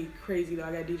 It's gonna be crazy though.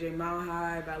 I got DJ Mile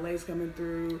High, Ballet's coming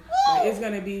through. Like, it's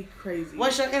gonna be crazy.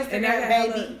 What's your Instagram,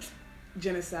 baby?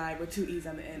 Genocide with 2 E's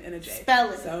on the end and a J.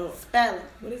 Spell it.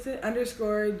 What is it?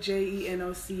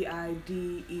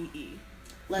 _JENOCIDEE.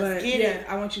 Let's get it.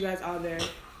 I want you guys all there.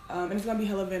 And it's gonna be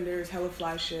hella vendors, hella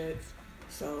fly shit.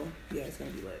 So yeah, it's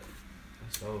gonna be lit.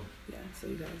 So yeah, so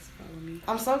you guys follow me.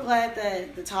 I'm so glad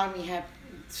that the time we had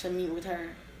to meet with her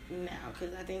now,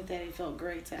 because I think that it felt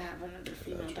great to have another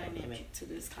female dynamic to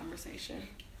this conversation.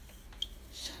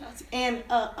 Shout out to, and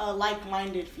a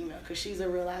like-minded female, because she's a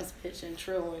real ass bitch and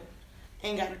true and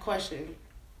ain't got a question.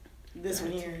 This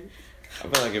one here. I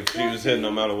feel like if she was here,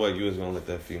 no matter what, you was gonna let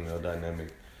that female dynamic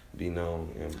be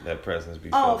known and that presence be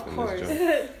felt in this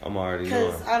joint. I'm already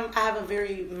knowing. Because I have a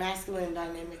very masculine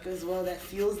dynamic as well that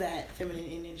fuels that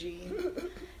feminine energy.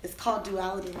 It's called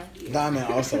duality, my dear. Diamond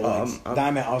also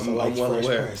likes Fresh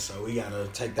Prince, so we gotta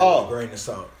take that with a grain of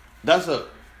salt. That's a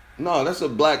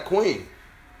black queen.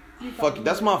 Fuck,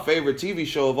 that's my favorite TV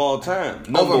show of all time.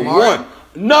 Number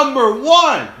Number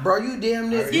one. Bro, you damn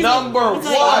near Number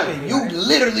one. You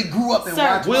literally grew up in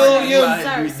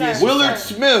watching Willard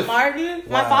Smith. Martin?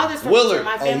 My father's from Willard.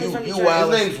 My family's from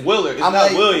Detroit. His name's Willard. It's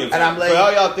not Williams. And I'm like, for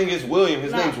all y'all think it's William.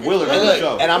 His name's Willard on the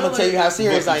show. And I'm gonna tell you how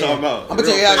serious I am. I'm gonna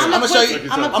tell you how. I'm gonna show you.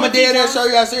 I'm gonna dare to show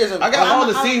you how serious I am. I got all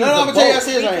the seasons. I'm gonna tell you how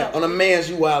serious I am. On a man's,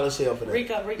 you wild as hell for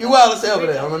that. You wild as hell for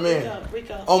that. On a man.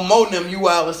 On Modem, you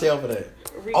wild as hell for that.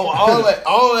 Oh,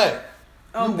 all that.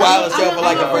 You wild as hell for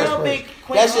like a Fresh Prince.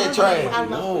 That shit trash.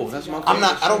 No, that's my.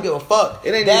 I don't give a fuck.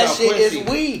 It ain't that about shit Quincy. is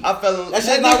weak. I fell in. That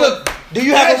shit not. Do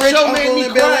you have a rich uncle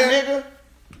in Bel Air, nigga?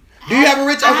 Do you have a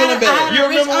rich uncle in Bel Air? You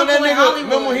remember when that nigga?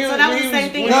 Remember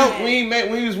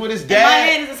when he was with his dad? In my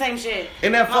head is the same shit.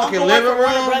 In that fucking living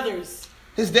room. Brothers.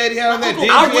 His daddy had on that dingy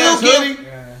ass hoodie.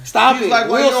 Stop He's it. like,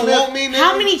 well, you don't want me, nigga?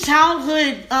 How many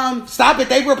childhood Stop it.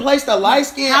 They replaced the light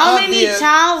skin How many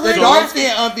childhood the dark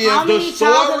skin How the many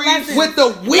childhood lessons? with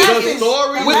the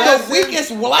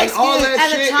weakest light all skin. that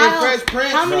shit in Fresh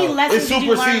Prince. How many lessons it did you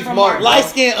learn supersedes from Martin. Light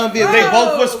skin They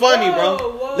both was funny,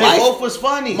 bro. They both was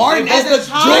funny. Martin is the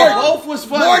They Jordan. both was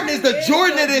funny. Martin is the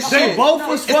Jordan of this They shit. both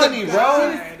was funny,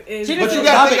 bro. But you Stop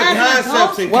gotta it. think of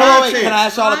concepts and Wait, content. can I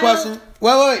ask y'all a question?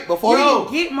 Wait. Before Yo.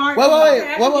 you Get Martin.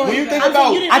 wait. When you think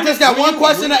about, I just got one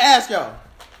question to ask y'all.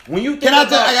 when you think Can I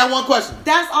about, I got one question.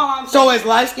 That's all I'm saying. So is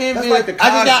light skin that's Viv? like the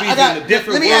Cosby's in a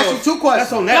different Let me world. ask you two questions.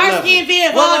 That's on that dark level. skin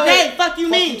Viv all day. Fuck you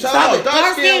mean? Stop it.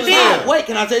 Dark skin Viv. Wait,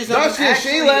 can I tell you something? Dark skin, she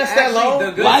ain't last that long.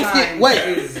 The good Light skin- times wait.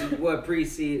 is what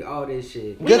precede all this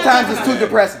shit. Good times is too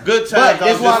depressing. Good times. But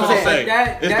this is what I'm saying.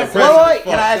 That's It's wait, depressing. Wait,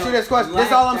 can I ask you this question? This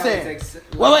is all I'm saying.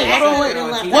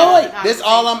 Wait, This is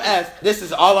all I'm asking. This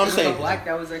is all I'm saying.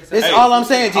 This is all I'm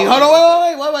saying, G. Hold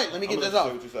on, wait. Let me get this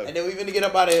off. And then we finna get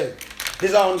up out of here.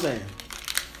 This is all I'm saying.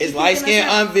 Is light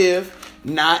skin Viv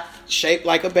not shaped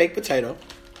like a baked potato?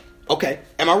 Okay,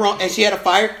 am I wrong? And she had a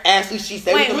fire Ashley. She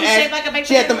stayed with them. Shaped like a baked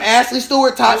She had them Ashley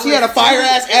Stewart tops. She had a fire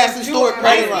ass Ashley Stewart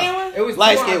credit line. It was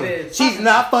Light skin. She's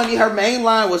not funny. Her main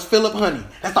line was Philip Honey.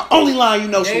 That's the only line you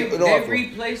know she put They on.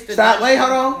 replaced the Stop. Wait,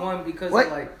 hold on. one because Wait.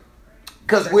 of like.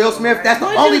 Because Will Smith, that's the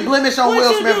only blemish on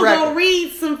Will Smith record. record. Go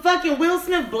read some fucking Will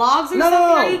Smith blogs or something?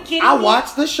 No. Are you kidding I me?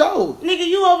 watched the show. Nigga,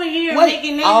 you over here Wait,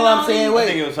 making names. all I'm saying, I wait.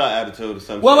 think it was her attitude or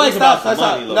something. Wait, stop.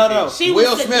 No. She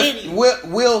Will was Smith,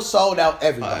 Will sold out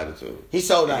everybody. Her attitude. He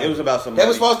sold out. It was about some They money.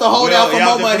 were supposed to hold out for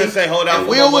more money. Say hold out and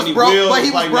for Will more was money. broke, Will but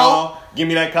he was like, broke. nah, give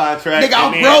me that contract. Nigga,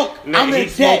 I'm and broke. then I'm in he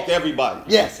smoked debt. everybody.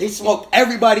 Yes, he smoked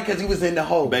everybody because he was in the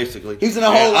hole. Basically. He was in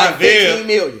the hole like 15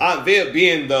 million. Aunt Viv,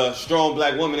 being the strong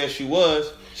black woman that she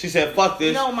was, she said, fuck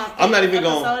this. I'm not even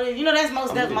going to. You know that's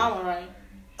Mos Def mama, right?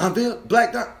 Aunt Viv,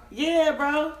 black dog. Yeah,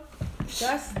 bro.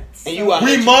 And you are.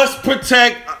 We must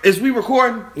protect. Is we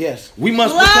recording? Yes. We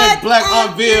must protect black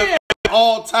Aunt Viv at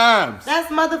all times.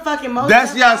 That's motherfucking Mos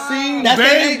That's Def Yassine, That's the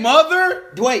babe name. mother.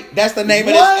 Wait, that's the name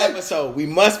What? of this episode. We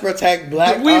must protect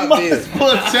black We Aunt must Viv.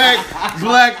 protect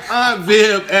black Aunt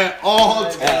Viv at all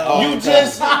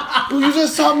times. You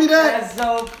just taught me that. That's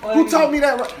so funny. Who taught me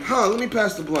that? Huh? Let me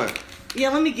pass the blunt. Yeah,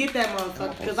 let me get that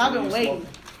motherfucker because I've been waiting.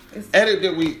 Edit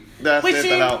that I sent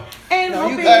that out. And No, you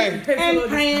hoping can't. and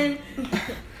praying.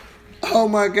 Oh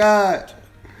my God.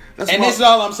 And this is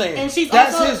all I'm saying. And she's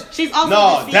That's also his. she's also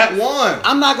No, deceased. that one.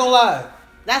 I'm not gonna lie.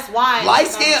 That's why Light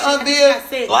skin Aunt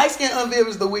Viv. Unviv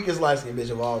is the weakest light skin bitch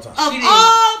of all time. Of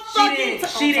all fucking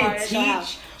She didn't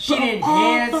teach. She didn't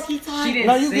dance. She didn't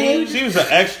No, you sing. good. She was an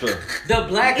extra. The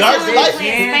black Dark girl light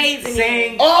didn't skin.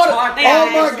 sing. Oh talk, my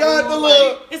God, the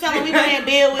little. It's like we playing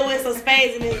Bill with some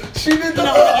spades in it. She did the.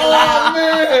 No, Oh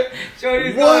man.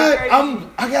 Shorty's What? going crazy.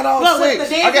 I got all Look, with six.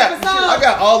 the dance episode. I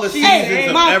got all the seasons Hey,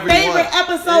 of my everyone. favorite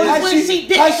episode is when she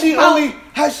did.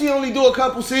 How she only do a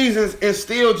couple seasons and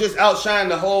still just outshine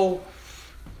the whole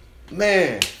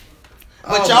man?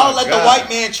 But Oh y'all my let God. the white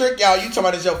man trick y'all. You talking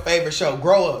about it's your favorite show.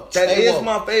 Grow up. That Stay is woke.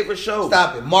 my favorite show.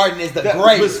 Stop it. Martin is the That-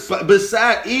 greatest.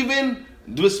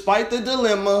 Despite the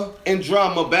dilemma and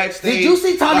drama backstage. Did you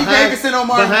see Tommy Davidson on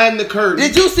Martin? Behind the curtain.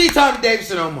 Did you see Tommy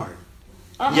Davidson on Martin?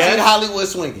 Yes. In Hollywood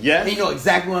Swinging. Yes. And you know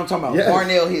exactly what I'm talking about. Yes.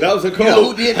 Barnell Hill. That was a cold. You know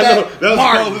who did that? That was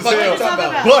Martin. cold as Fuck hell. what you talking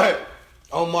about. But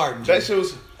On Martin. that shit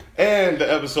was. And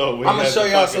the episode when I'ma show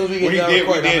y'all as soon as we get done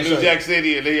recording, we I'ma did show New you. Jack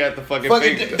City and they had the fucking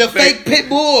the fake pit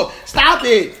bull. Stop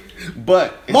it.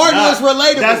 But it's Martin not. was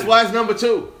relatable. That's why it's number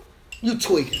 2. You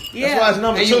tweaking. That's why it's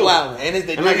number And 2. you wildin'. And it's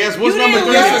the And I guess what's You number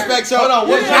didn't 3? disrespect show. Hold on,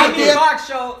 what's Yeah. number 3? Jamie Foxx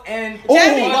show and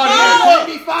Jamie Foxx.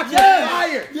 Jamie Foxx was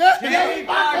fire. Jamie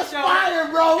Foxx show. Fire,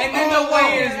 bro. And then the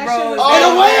weigh-ins, bro.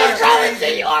 And the way trying to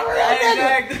see you over there, nigga.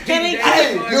 Exactly. Can he- That's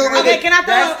Hey, the you're order. Okay, can I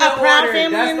That's throw a the proud order.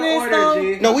 family That's in the this order, though?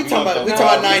 G. No, we talking about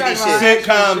 90s shit.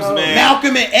 Sitcoms, man.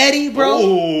 Malcolm and Eddie, bro.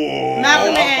 Ooh.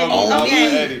 Malcolm and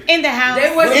Eddie. In the house.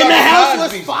 In the house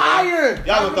was fire.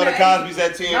 Y'all gonna throw the Cosby's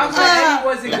at 10. What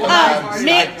was his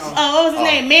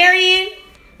name? Marion.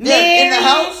 Yeah, in the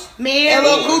house. Marion.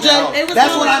 LL Cool J.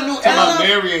 That's what I knew.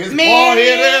 Marion, his bald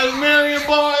head ass. Marion,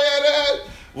 bald head ass.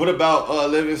 What about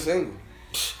Living Single?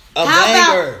 A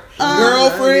banger.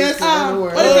 Girlfriends.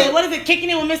 What is it? Kicking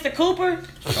it with Mr. Cooper?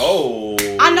 Oh.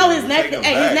 I know his nephew.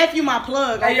 Hey, his nephew my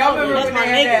plug. Hey, y'all remember when they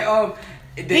had that?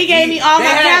 He gave me all my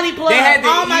Cali plugs. They had the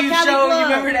all my Eve Cali show. plugs. You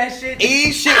remember that shit?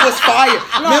 Eve shit was fire.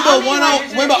 Remember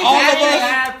all of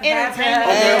us?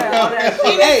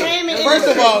 Hey, first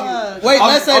of all, wait,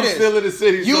 let's say this. I'm still in the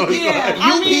city. All my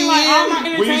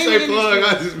entertainment. When you say plug, I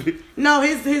just be... No,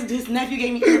 his nephew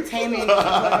gave me entertainment.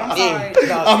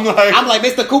 I'm sorry. I'm like,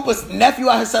 Mr. Cooper's nephew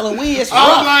out here selling weed. It's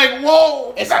rough. I'm like,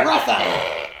 whoa. It's rough out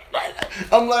here.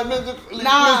 I'm like,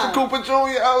 Mr. Cooper Jr.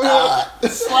 out here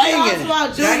slanging.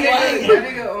 That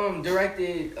nigga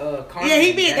directed Carmen. Yeah,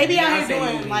 they be out here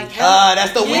doing like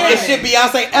that's the weakest shit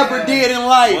Beyonce ever did in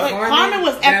life. Carmen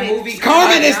was epic.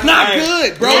 Carmen is not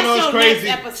good, bro. You know what's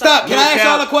crazy? Stop. Can I ask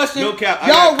y'all a question? No cap.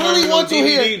 Y'all really want to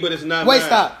hear? But it's not. Wait,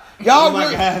 stop. Y'all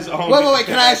really... Wait.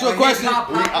 Can I ask you a question? Stop.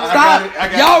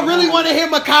 Y'all really want to hear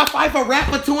Mekhi Phifer rap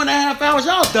for 2.5 hours?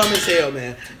 Y'all dumb as hell,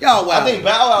 man. Y'all wild. I think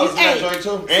Bow Wow was in that joint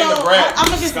too. And the Brat. I'm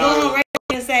gonna just go on radio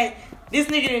and say this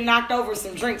nigga done knocked over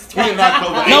some drinks twice. He knocked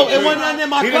over. No, it wasn't nothing in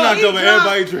my cup. He done knocked over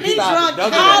everybody's drinks. He drunk.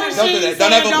 Don't do that.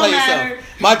 Don't ever play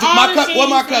yourself. My cup. What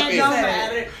my cup is?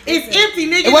 It's empty,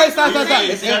 nigga. Wait, stop.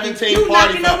 It's 17 You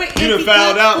party. knocking over You done empty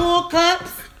fouled cups, out. full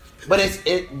cups. But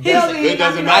it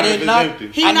doesn't matter if it's empty.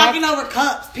 He knocking over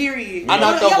cups, period. I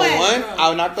knocked over one.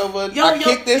 I knocked over. I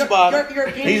kicked this bottle.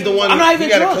 He's the one. I'm not even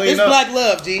drunk. Clean It's up. Black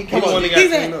Love, G. Come on.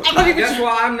 That's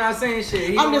why I'm not saying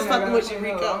shit. I'm just fucking with you,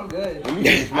 Rico. I'm good.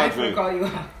 I ain't gonna call you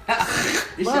out.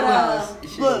 This your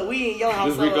house. Look, we in your house.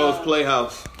 This Rico's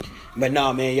Playhouse. But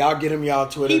nah, man, y'all get him y'all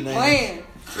Twitter He names. playing.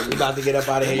 We about to get up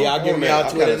out of here. Y'all give me y'all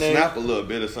Twitter names. Snap a little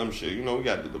bit of some shit. You know, we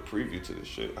got to do the preview to this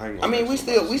shit. I mean, we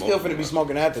still finna be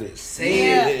smoking after this.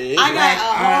 I got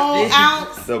a whole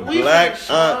ounce. The black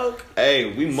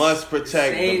hey, we must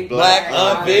protect the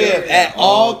black Viv at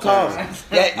all times.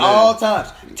 At all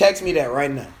times. Text me that right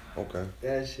now. Okay.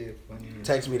 That shit funny.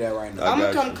 Text me that right now. I'm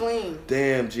gonna come clean.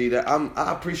 Damn, G,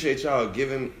 I appreciate y'all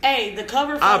giving. Hey, the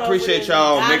cover photo. I appreciate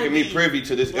y'all making me privy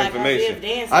to this information.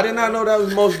 I did not know that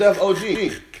was Mos Def OG.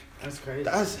 That's crazy.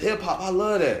 That's hip hop. I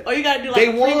love that. Oh, you gotta do like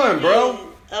Day one, bro.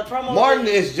 A promo. Martin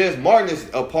is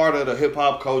a part of the hip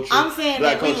hop culture. I'm saying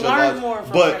black that we culture learn more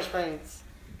from Fresh Prince.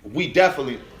 We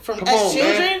definitely from as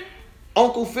children. Man.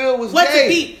 Uncle Phil was What's gay. It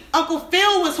be? Uncle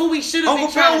Phil was who we should have been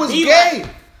Uncle trying Phil was to be gay.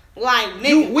 Like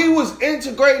nigga. We was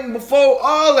integrating before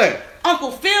all that.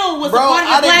 Uncle Phil was a part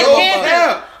of the Black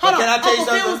Panthers. Hold on, can I tell you Uncle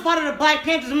something? Phil was part of the Black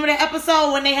Panthers. Remember that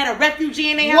episode when they had a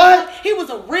refugee in their house? He was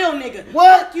a real nigga.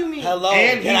 What you mean? Hello.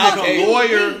 And he was a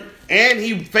lawyer. And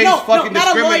he faced fucking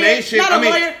discrimination.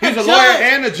 He's a lawyer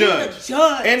and a judge.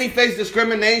 And he faced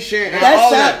discrimination and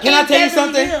all that. Can I tell you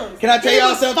something? Can I tell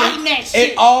y'all something?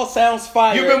 It all sounds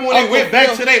fire. You remember when they went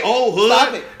back to their old hood?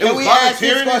 Stop it. It was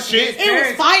volunteering and shit. It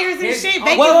was fires and shit.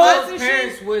 His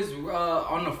parents was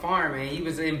on the farm and he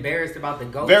was embarrassed about the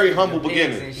goats. Very humble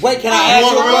beginning. Wait, can I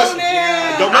ask you a question?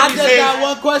 I just got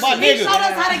one question. He showed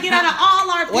us how to get out of all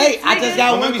our pits. Wait, I just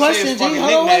got one question, G.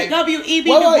 Hold on. W.E.B.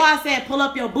 Du Bois said, pull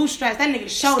up your bootstraps. That nigga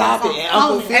showed Stop us. it,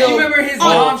 Uncle Phil. And you remember his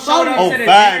mom showed up to the dinner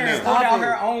and pulled out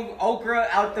her own okra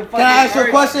out the fucking. Can I ask you a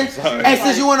question? And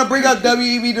since you want to bring up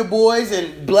W.E.B. Du Bois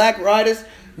and black writers,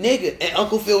 nigga, and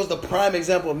Uncle Phil was the prime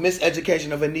example of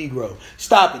miseducation of a Negro.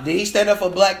 Stop it. Did he stand up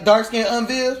for black dark-skinned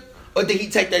unveiled? Or did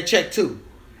he take that check too?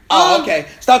 Oh, okay.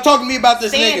 Stop talking to me about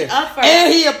this nigga.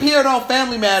 And he appeared on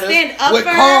Family Matters with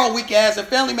Carl weak ass, and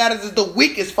Family Matters is the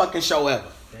weakest fucking show ever.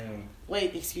 Damn.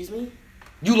 Wait, excuse me?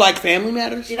 You like Family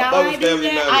Matters? Did I do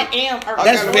that? I am.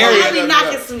 That's very. I be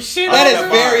knocking some shit. That is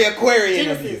very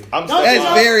Aquarian of you. That is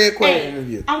very Aquarian of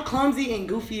you. I'm clumsy and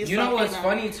goofy as fuck. You know what's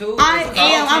funny too? I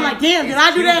am. I'm like, damn. Did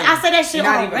I do that? I said that shit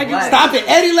on regular. Stop it.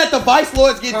 Eddie let the Vice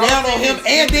Lords get down on him,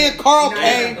 and then Carl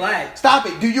came. Stop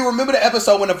it. Do you remember the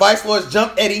episode when the Vice Lords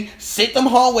jumped Eddie, sent them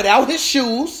home without his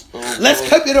shoes? Let's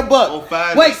keep it a buck.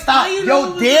 Wait, stop.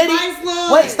 Your daddy.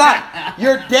 Wait, stop.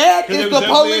 Your dad is the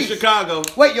police. Chicago.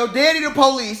 Wait, your daddy the police.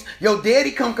 police. Your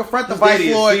daddy come confront the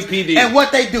Vice Lords. CPD. And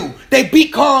what they do? They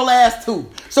beat Carl ass too.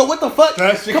 So what the fuck?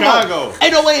 That's Chicago.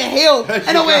 Ain't no way in hell.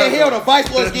 Ain't no way in hell the Vice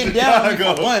Lords getting down on me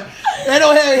for one. Ain't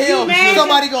no way in hell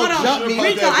somebody gonna jump me.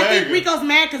 Rico, I think Rico's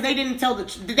mad because they didn't tell the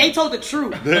truth. They told the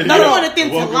truth. They wanted them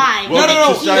to lie. No.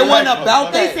 It wasn't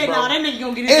about that. They said, no, that nigga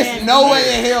gonna get his ass. It's no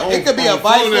way in hell. It could be a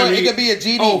Vice Lord. It could be a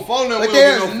GD. But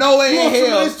there's no way in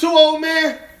hell. This too old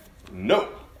man? No.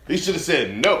 He should have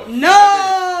said no. No.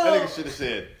 That nigga should have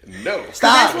said no. Stop.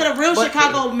 That's what a real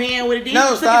Chicago man would have did.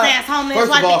 Took his ass home and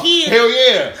watched the kids. Hell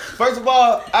yeah. First of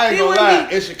all, I ain't gonna lie.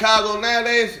 In Chicago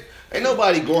nowadays, ain't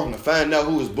nobody going to find out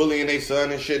who was bullying their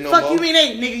son and shit no more. Fuck you mean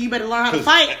ain't, nigga. You better learn how to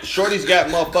fight. Shorty's got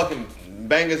motherfucking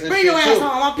bangers and Bring shit your too. ass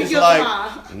home. I'll pick It's you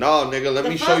up. No, nigga, let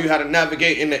me show you how to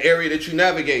navigate in the area that you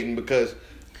navigating because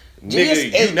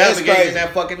nigga, you navigate in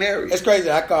that fucking area. It's crazy.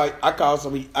 I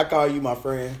call you my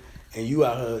friend, and you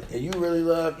out here, and you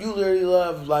literally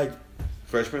love like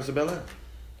Fresh Prince of Bel-Air.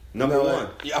 Number one.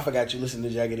 Yeah, I forgot you listen to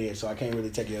Jagged Edge, so I can't really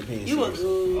take your opinion. You a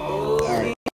good. All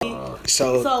right.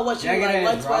 So what you like?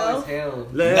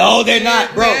 112? No, they're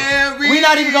not, bro. We're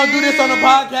not even gonna do this on the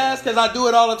podcast because I do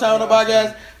it all the time on the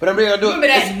podcast. But I'm gonna do it. Remember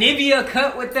that Nivea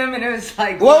cut with them, and it was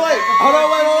like, wait, hold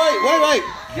on, wait.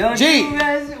 G,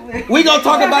 we gonna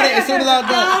talk about it as soon as I'm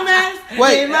done.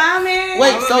 Wait,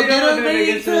 so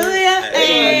get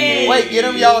them. Wait, get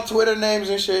them y'all Twitter names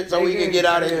and shit so we can get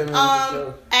out of here.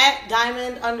 At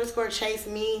Diamond_Chase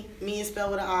me is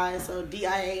spelled with an I, so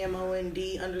DIAMOND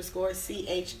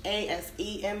 _CHASEMI.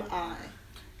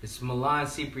 It's Milan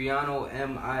Cipriano,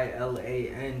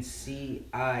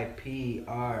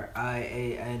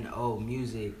 MILANCIPRIANO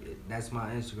music. That's my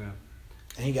Instagram.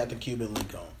 And he got the Cuban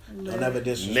link on. Don't ever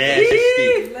disrespect.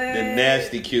 The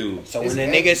nasty cube. So when the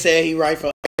nigga said he write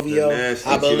for OVO,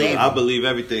 I believe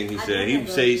everything he said.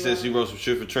 He says he wrote some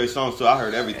shit for Trey Songz, so I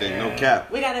heard everything. No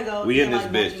cap. We gotta go. We in this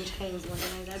bitch.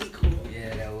 That'd be cool.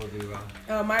 Yeah, that would be wrong.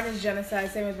 Mine is Genocide,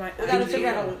 same as mine. We gotta figure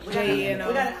out J-E-N-O.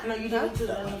 We gotta, no, you didn't too,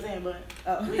 that's what I'm saying, but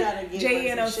we gotta get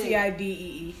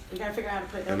JENOCIDEE. We gotta figure out how to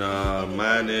put that. And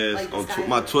mine is, like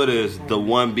my Twitter is the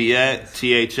one be at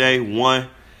THA1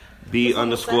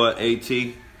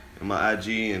 B_AT. And my IG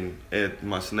and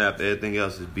my Snap, everything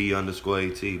else is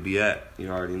B_AT. Be at, you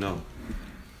already know.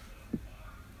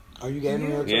 Are you getting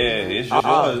me? Yeah, it's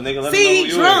yours, nigga. Let me know who you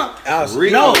drunk.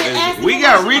 Rico, we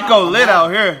got Rico lit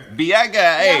out here. I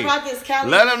got,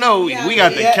 let them know we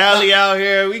got the Cali out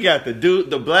here. We got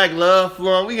the Black Love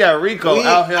flowing. We got Rico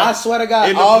out here. I swear to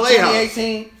God, all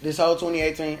 2018, this whole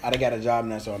 2018, I done got a job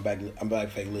now, so I'm back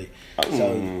fake lit.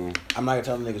 So I'm not gonna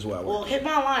tell the niggas where I work. Well, hit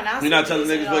my line. You're not telling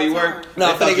niggas where you work?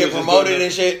 No, I'm finna get promoted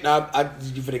and shit. No,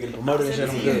 you finna get promoted and shit.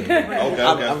 I'm good.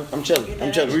 Okay. I'm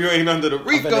chilling. We ain't under the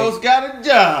Rico's got a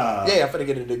job. Yeah, I'm finna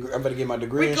get a degree. I'm finna get my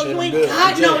degree Rico, and shit. you I'm ain't good.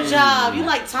 got no job. You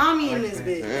like Tommy in this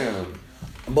bitch. Damn.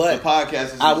 But the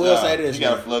podcast is I will say this. You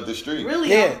gotta flood the street. Really?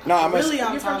 Yeah. No, I'm really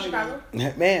on Tommy.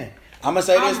 Man, I'm gonna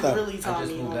say this though. Really Tommy. I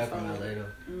just moved back from LA though.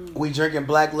 We drinking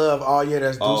Black Love all year.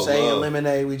 That's Douce and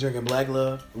Lemonade. We drinking Black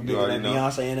Love. We drinking that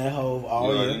Beyonce and that Hove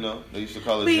all year. You know, they used to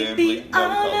call it Jam Bleak.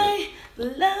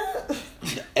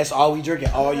 That's all we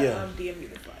drinking all year.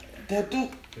 That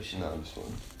dude.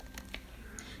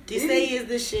 Duce is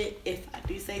the shit. If I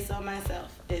do say so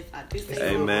myself. If I do say so.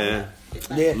 Hey man.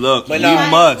 Yeah. Look, but you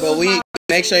must. But we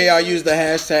make sure y'all use the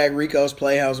hashtag Rico's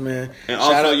Playhouse, man. And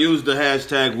also use the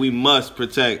hashtag we must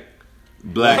protect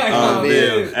Black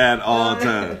lives at all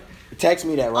times. Text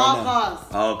me that right now.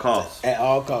 All costs. At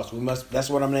all costs. We must. That's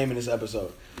what I'm naming this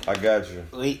episode. I got you.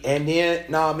 And then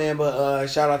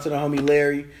shout out to the homie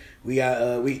Larry. We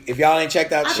got if y'all ain't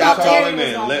checked out Shop Talk. Are you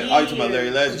talking about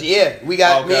Larry Legend? Yeah, we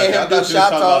got me and him do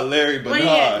Shop Talk. Larry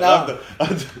Bernard.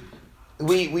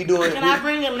 We doing. Can I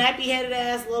bring a nappy headed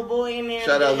ass little boy in there?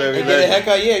 Shout out Larry Legend. Heck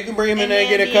yeah, you can bring him in there and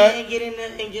get a cut. And get in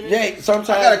yeah, sometimes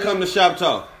I gotta come to Shop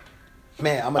Talk.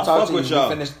 Man, I'm gonna talk to you.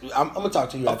 I'm gonna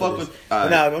talk to you after this. I'm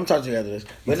gonna talk to you after this.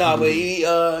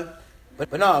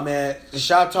 But no, man, the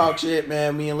Shop Talk shit,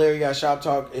 man. Me and Larry got Shop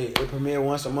Talk. It premiere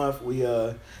once a month.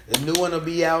 The new one will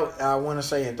be out. I want to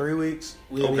say in 3 weeks.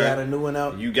 We got a new one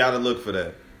out. You gotta look for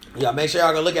that. Yeah, make sure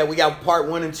y'all go look at. We got part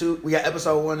 1 and 2. We got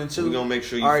episode 1 and 2. We gonna make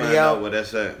sure you find out where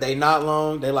that's at. They not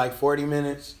long. They like 40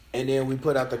 minutes, and then we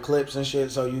put out the clips and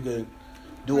shit, so you can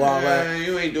do all that.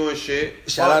 You ain't doing shit.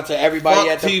 Shout out to everybody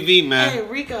at the TV, man. Hey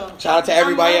Rico. Shout out to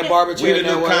everybody at Barbershop. We the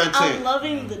new content. I'm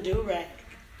loving the do-rag.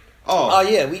 Oh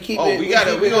yeah, we keep it.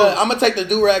 I'm gonna take the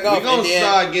do-rag off. We gonna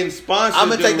start getting sponsored. I'm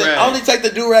gonna only take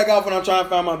the do-rag off when I'm trying to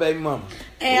find my baby mama.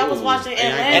 Hey, I was watching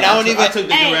Atlanta. And I don't even. I took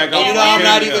the do-rag off. You know I'm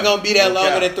not even gonna be that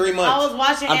longer than 3 months. I was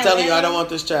watching. I'm telling you, I don't want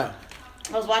this child.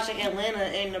 I was watching Atlanta,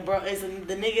 and it's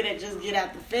the nigga that just get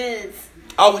out the feds.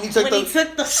 Oh, when he took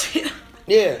the shit.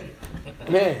 Yeah.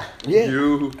 Man. Yeah.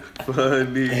 You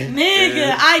funny.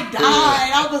 Nigga, I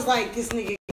died. I was like, this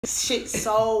nigga shit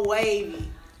so wavy.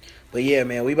 But yeah,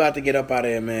 man, we about to get up out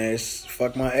of here, man. It's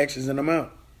fuck my exes and I'm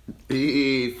out.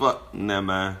 Fuck. Nah,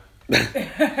 man.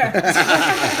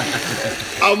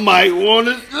 I might want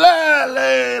to slide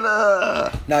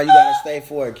later. No, you gotta stay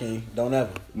forward, King. Don't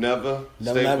ever. Never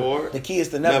stay forward. The key is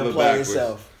to never play backwards.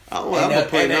 yourself.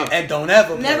 And don't ever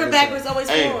play never backwards, always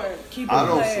forward. Keep I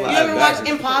don't playing. slide You ever backwards. watch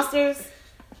Imposters?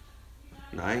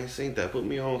 Nah, I ain't seen that. Put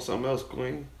me on something else,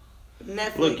 Queen.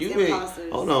 Netflix. Look, you been.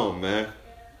 Imposters. Hold on, man.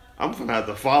 I'm gonna have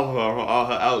to follow her on all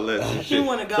her outlets and shit.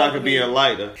 wanna go so I can with be me.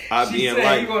 enlightened. I be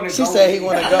enlightened. She said he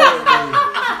wanna go with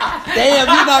me. Damn,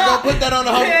 you not gonna put that on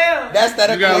the home. Damn. That's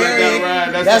that You gotta let Aquarian.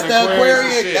 that ride. That's the Aquarius and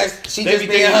Aquarian. shit. That's she They just be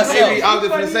being thinking- herself. I was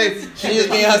just gonna say She just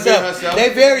being herself. They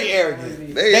very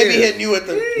arrogant. They be hitting you with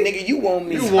the nigga. You want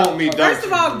me? You want me? Don't First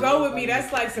of you? all, go with me.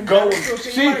 That's like some Go girl with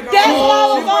shit. she. You wanna go That's with what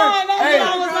I me? was on. That's Hey, what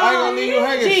I was on. I ain't gonna leave you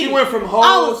hanging. She went from I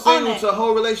whole was on single it. to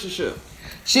whole relationship.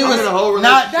 She I'm was in a whole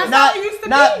not relationship. That's how it used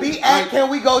to be. be at. Can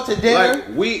we go to dinner? Like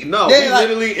we no, Yeah, we like-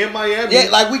 literally in Miami. Yeah,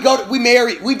 like we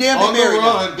married. We damn on near the married.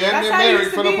 now. run, damn That's near how you married used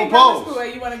for to the be in middle propose. school.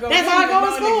 You wanna go That's with how I me, go to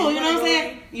no, school. nigga, You know what I'm wanna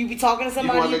saying? You be talking to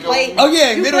somebody, wanna you go play. with me? Oh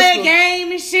yeah, You middle play school. a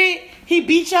game and shit. He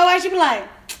beat your ass. You be like,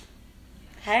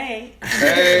 hey.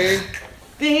 Hey,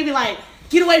 Then he be like,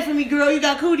 get away from me, girl. You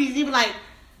got cooties. You be like,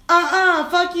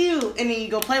 fuck you. And then you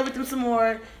go play with them some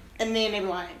more. And then they be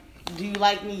like, do you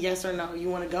like me? Yes or no? You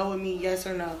want to go with me? Yes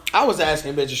or no? I was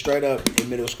asking bitches straight up in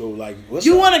middle school, like, what's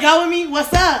You up? want to go with me?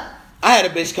 What's up? I had a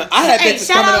bitch. I had Hey, bitches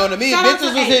shout coming out- on to me. shout out Bitches to-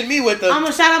 was hitting me with the. I'm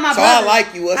gonna shout out my so brother. I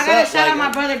like you. What's I gotta up? shout out Like,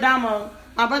 my brother Damo.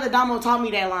 My brother Damo taught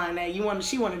me that line that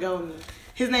she want to go with me.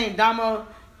 His name Damo.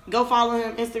 Go follow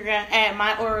him Instagram at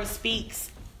My Aura Speaks.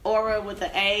 Aura with the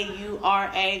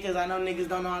AURA, because I know niggas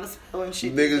don't know how to spell and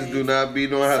shit. niggas do not be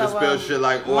knowing how to spell shit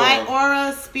like aura. My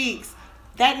Aura Speaks.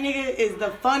 That nigga is the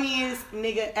funniest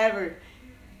nigga ever.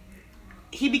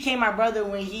 He became my brother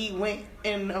when he went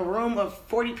in a room of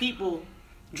 40 people,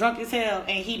 drunk as hell,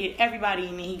 and he did everybody.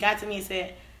 And then he got to me and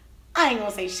said, I ain't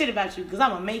gonna say shit about you because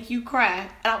I'm gonna make you cry.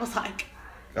 And I was like,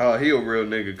 Oh, he a real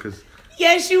nigga, cause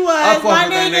yes, you was, I fuck my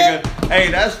with that nigga. Hey,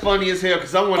 that's funny as hell,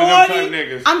 cause I'm one of them type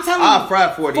niggas. I'm telling I'll you,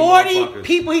 fry 40 motherfuckers.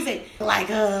 people. He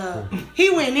said, he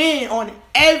went in on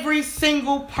every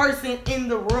single person in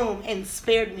the room and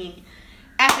spared me.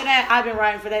 After that, I've been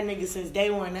riding for that nigga since day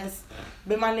one. That's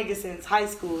been my nigga since high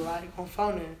school, like on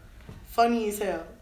phone. Funny as hell.